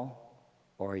all,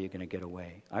 or are you going to get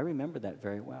away? I remember that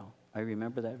very well.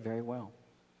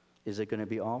 Is it going to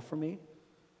be all for me,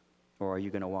 or are you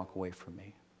going to walk away from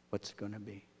me? What's it going to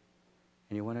be?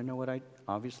 And you want to know what I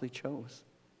obviously chose?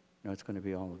 No, it's going to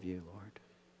be all of you, Lord.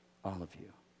 All of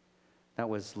you. That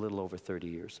was a little over 30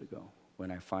 years ago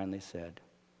when I finally said,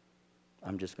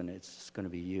 it's just going to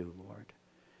be you, Lord.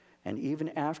 And even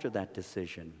after that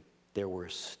decision, there were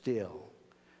still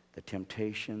the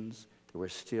temptations, there were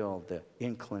still the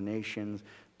inclinations,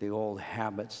 the old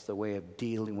habits, the way of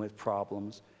dealing with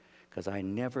problems, because I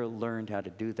never learned how to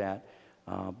do that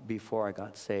before I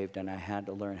got saved, and I had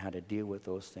to learn how to deal with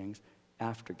those things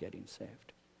after getting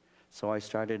saved. So I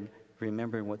started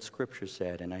remembering what Scripture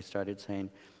said, and I started saying,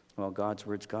 well, God's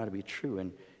Word's got to be true.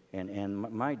 And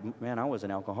I was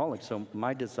an alcoholic, so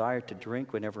my desire to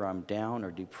drink whenever I'm down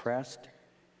or depressed,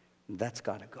 that's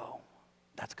got to go.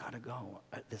 That's got to go.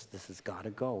 This has got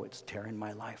to go. It's tearing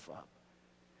my life up.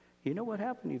 You know what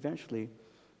happened eventually?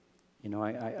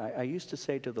 I used to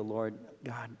say to the Lord,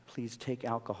 God, please take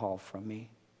alcohol from me.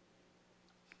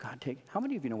 How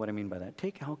many of you know what I mean by that?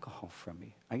 Take alcohol from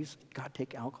me. God,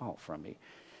 take alcohol from me.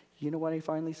 You know what I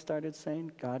finally started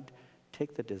saying? God,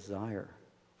 take the desire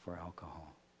for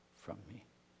alcohol from me.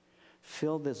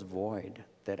 Fill this void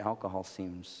that alcohol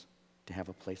seems to have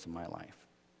a place in my life.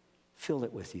 Fill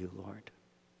it with you, Lord.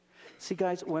 See,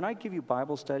 guys, when I give you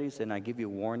Bible studies and I give you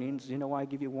warnings, you know why I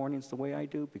give you warnings the way I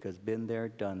do? Because been there,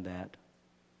 done that.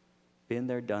 Been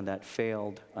there, done that,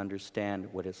 failed, understand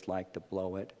what it's like to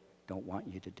blow it, don't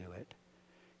want you to do it.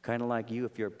 Kind of like you,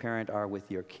 if you're a parent, are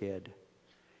with your kid.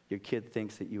 Your kid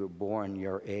thinks that you were born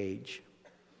your age.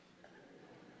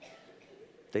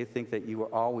 They think that you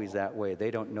were always that way.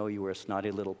 They don't know you were a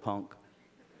snotty little punk.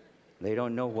 They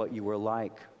don't know what you were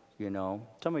like,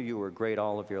 Some of you were great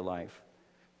all of your life.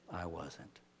 I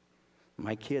wasn't.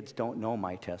 My kids don't know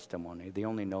my testimony. They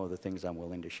only know the things I'm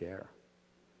willing to share.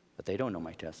 But they don't know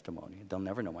my testimony. They'll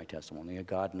never know my testimony.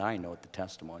 God and I know the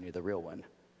testimony, the real one.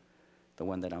 The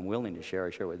one that I'm willing to share,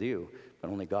 I share with you, but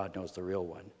only God knows the real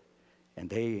one.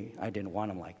 And I didn't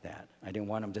want them like that. I didn't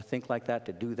want them to think like that,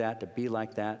 to do that, to be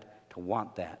like that, to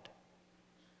want that.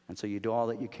 And so you do all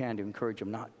that you can to encourage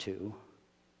them not to.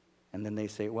 And then they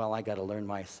say, well, I got to learn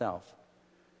myself.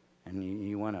 And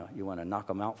you want to knock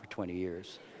them out for 20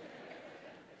 years.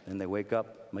 Then they wake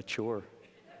up mature.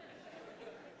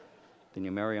 Then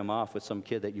you marry them off with some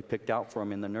kid that you picked out for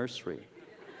them in the nursery.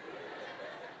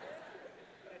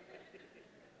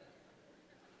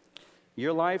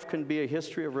 Your life can be a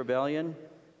history of rebellion,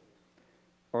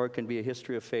 or it can be a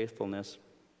history of faithfulness.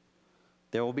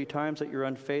 There will be times that you're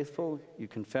unfaithful. You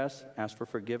confess, ask for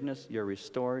forgiveness, you're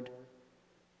restored.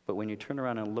 But when you turn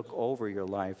around and look over your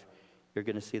life, you're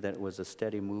going to see that it was a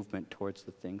steady movement towards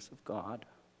the things of God.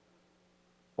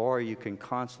 Or you can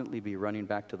constantly be running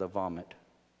back to the vomit.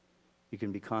 You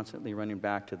can be constantly running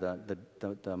back to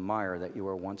the mire that you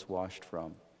were once washed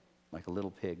from, like a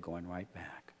little pig going right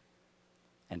back,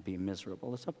 and be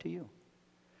miserable. It's up to you.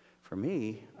 For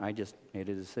me, I just made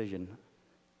a decision.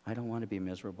 I don't want to be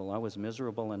miserable. I was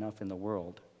miserable enough in the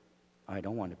world. I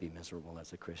don't want to be miserable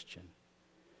as a Christian,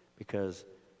 because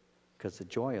the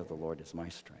joy of the Lord is my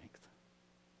strength.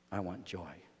 I want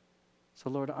joy. So,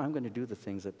 Lord, I'm going to do the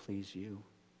things that please you,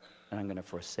 and I'm going to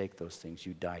forsake those things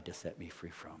you died to set me free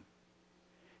from.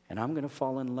 And I'm going to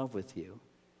fall in love with you,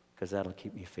 because that'll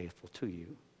keep me faithful to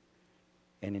you.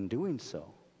 And in doing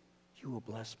so, you will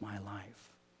bless my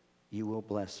life. You will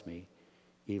bless me,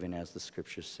 even as the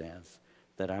Scripture says,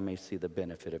 that I may see the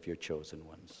benefit of your chosen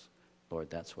ones. Lord,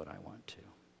 that's what I want to.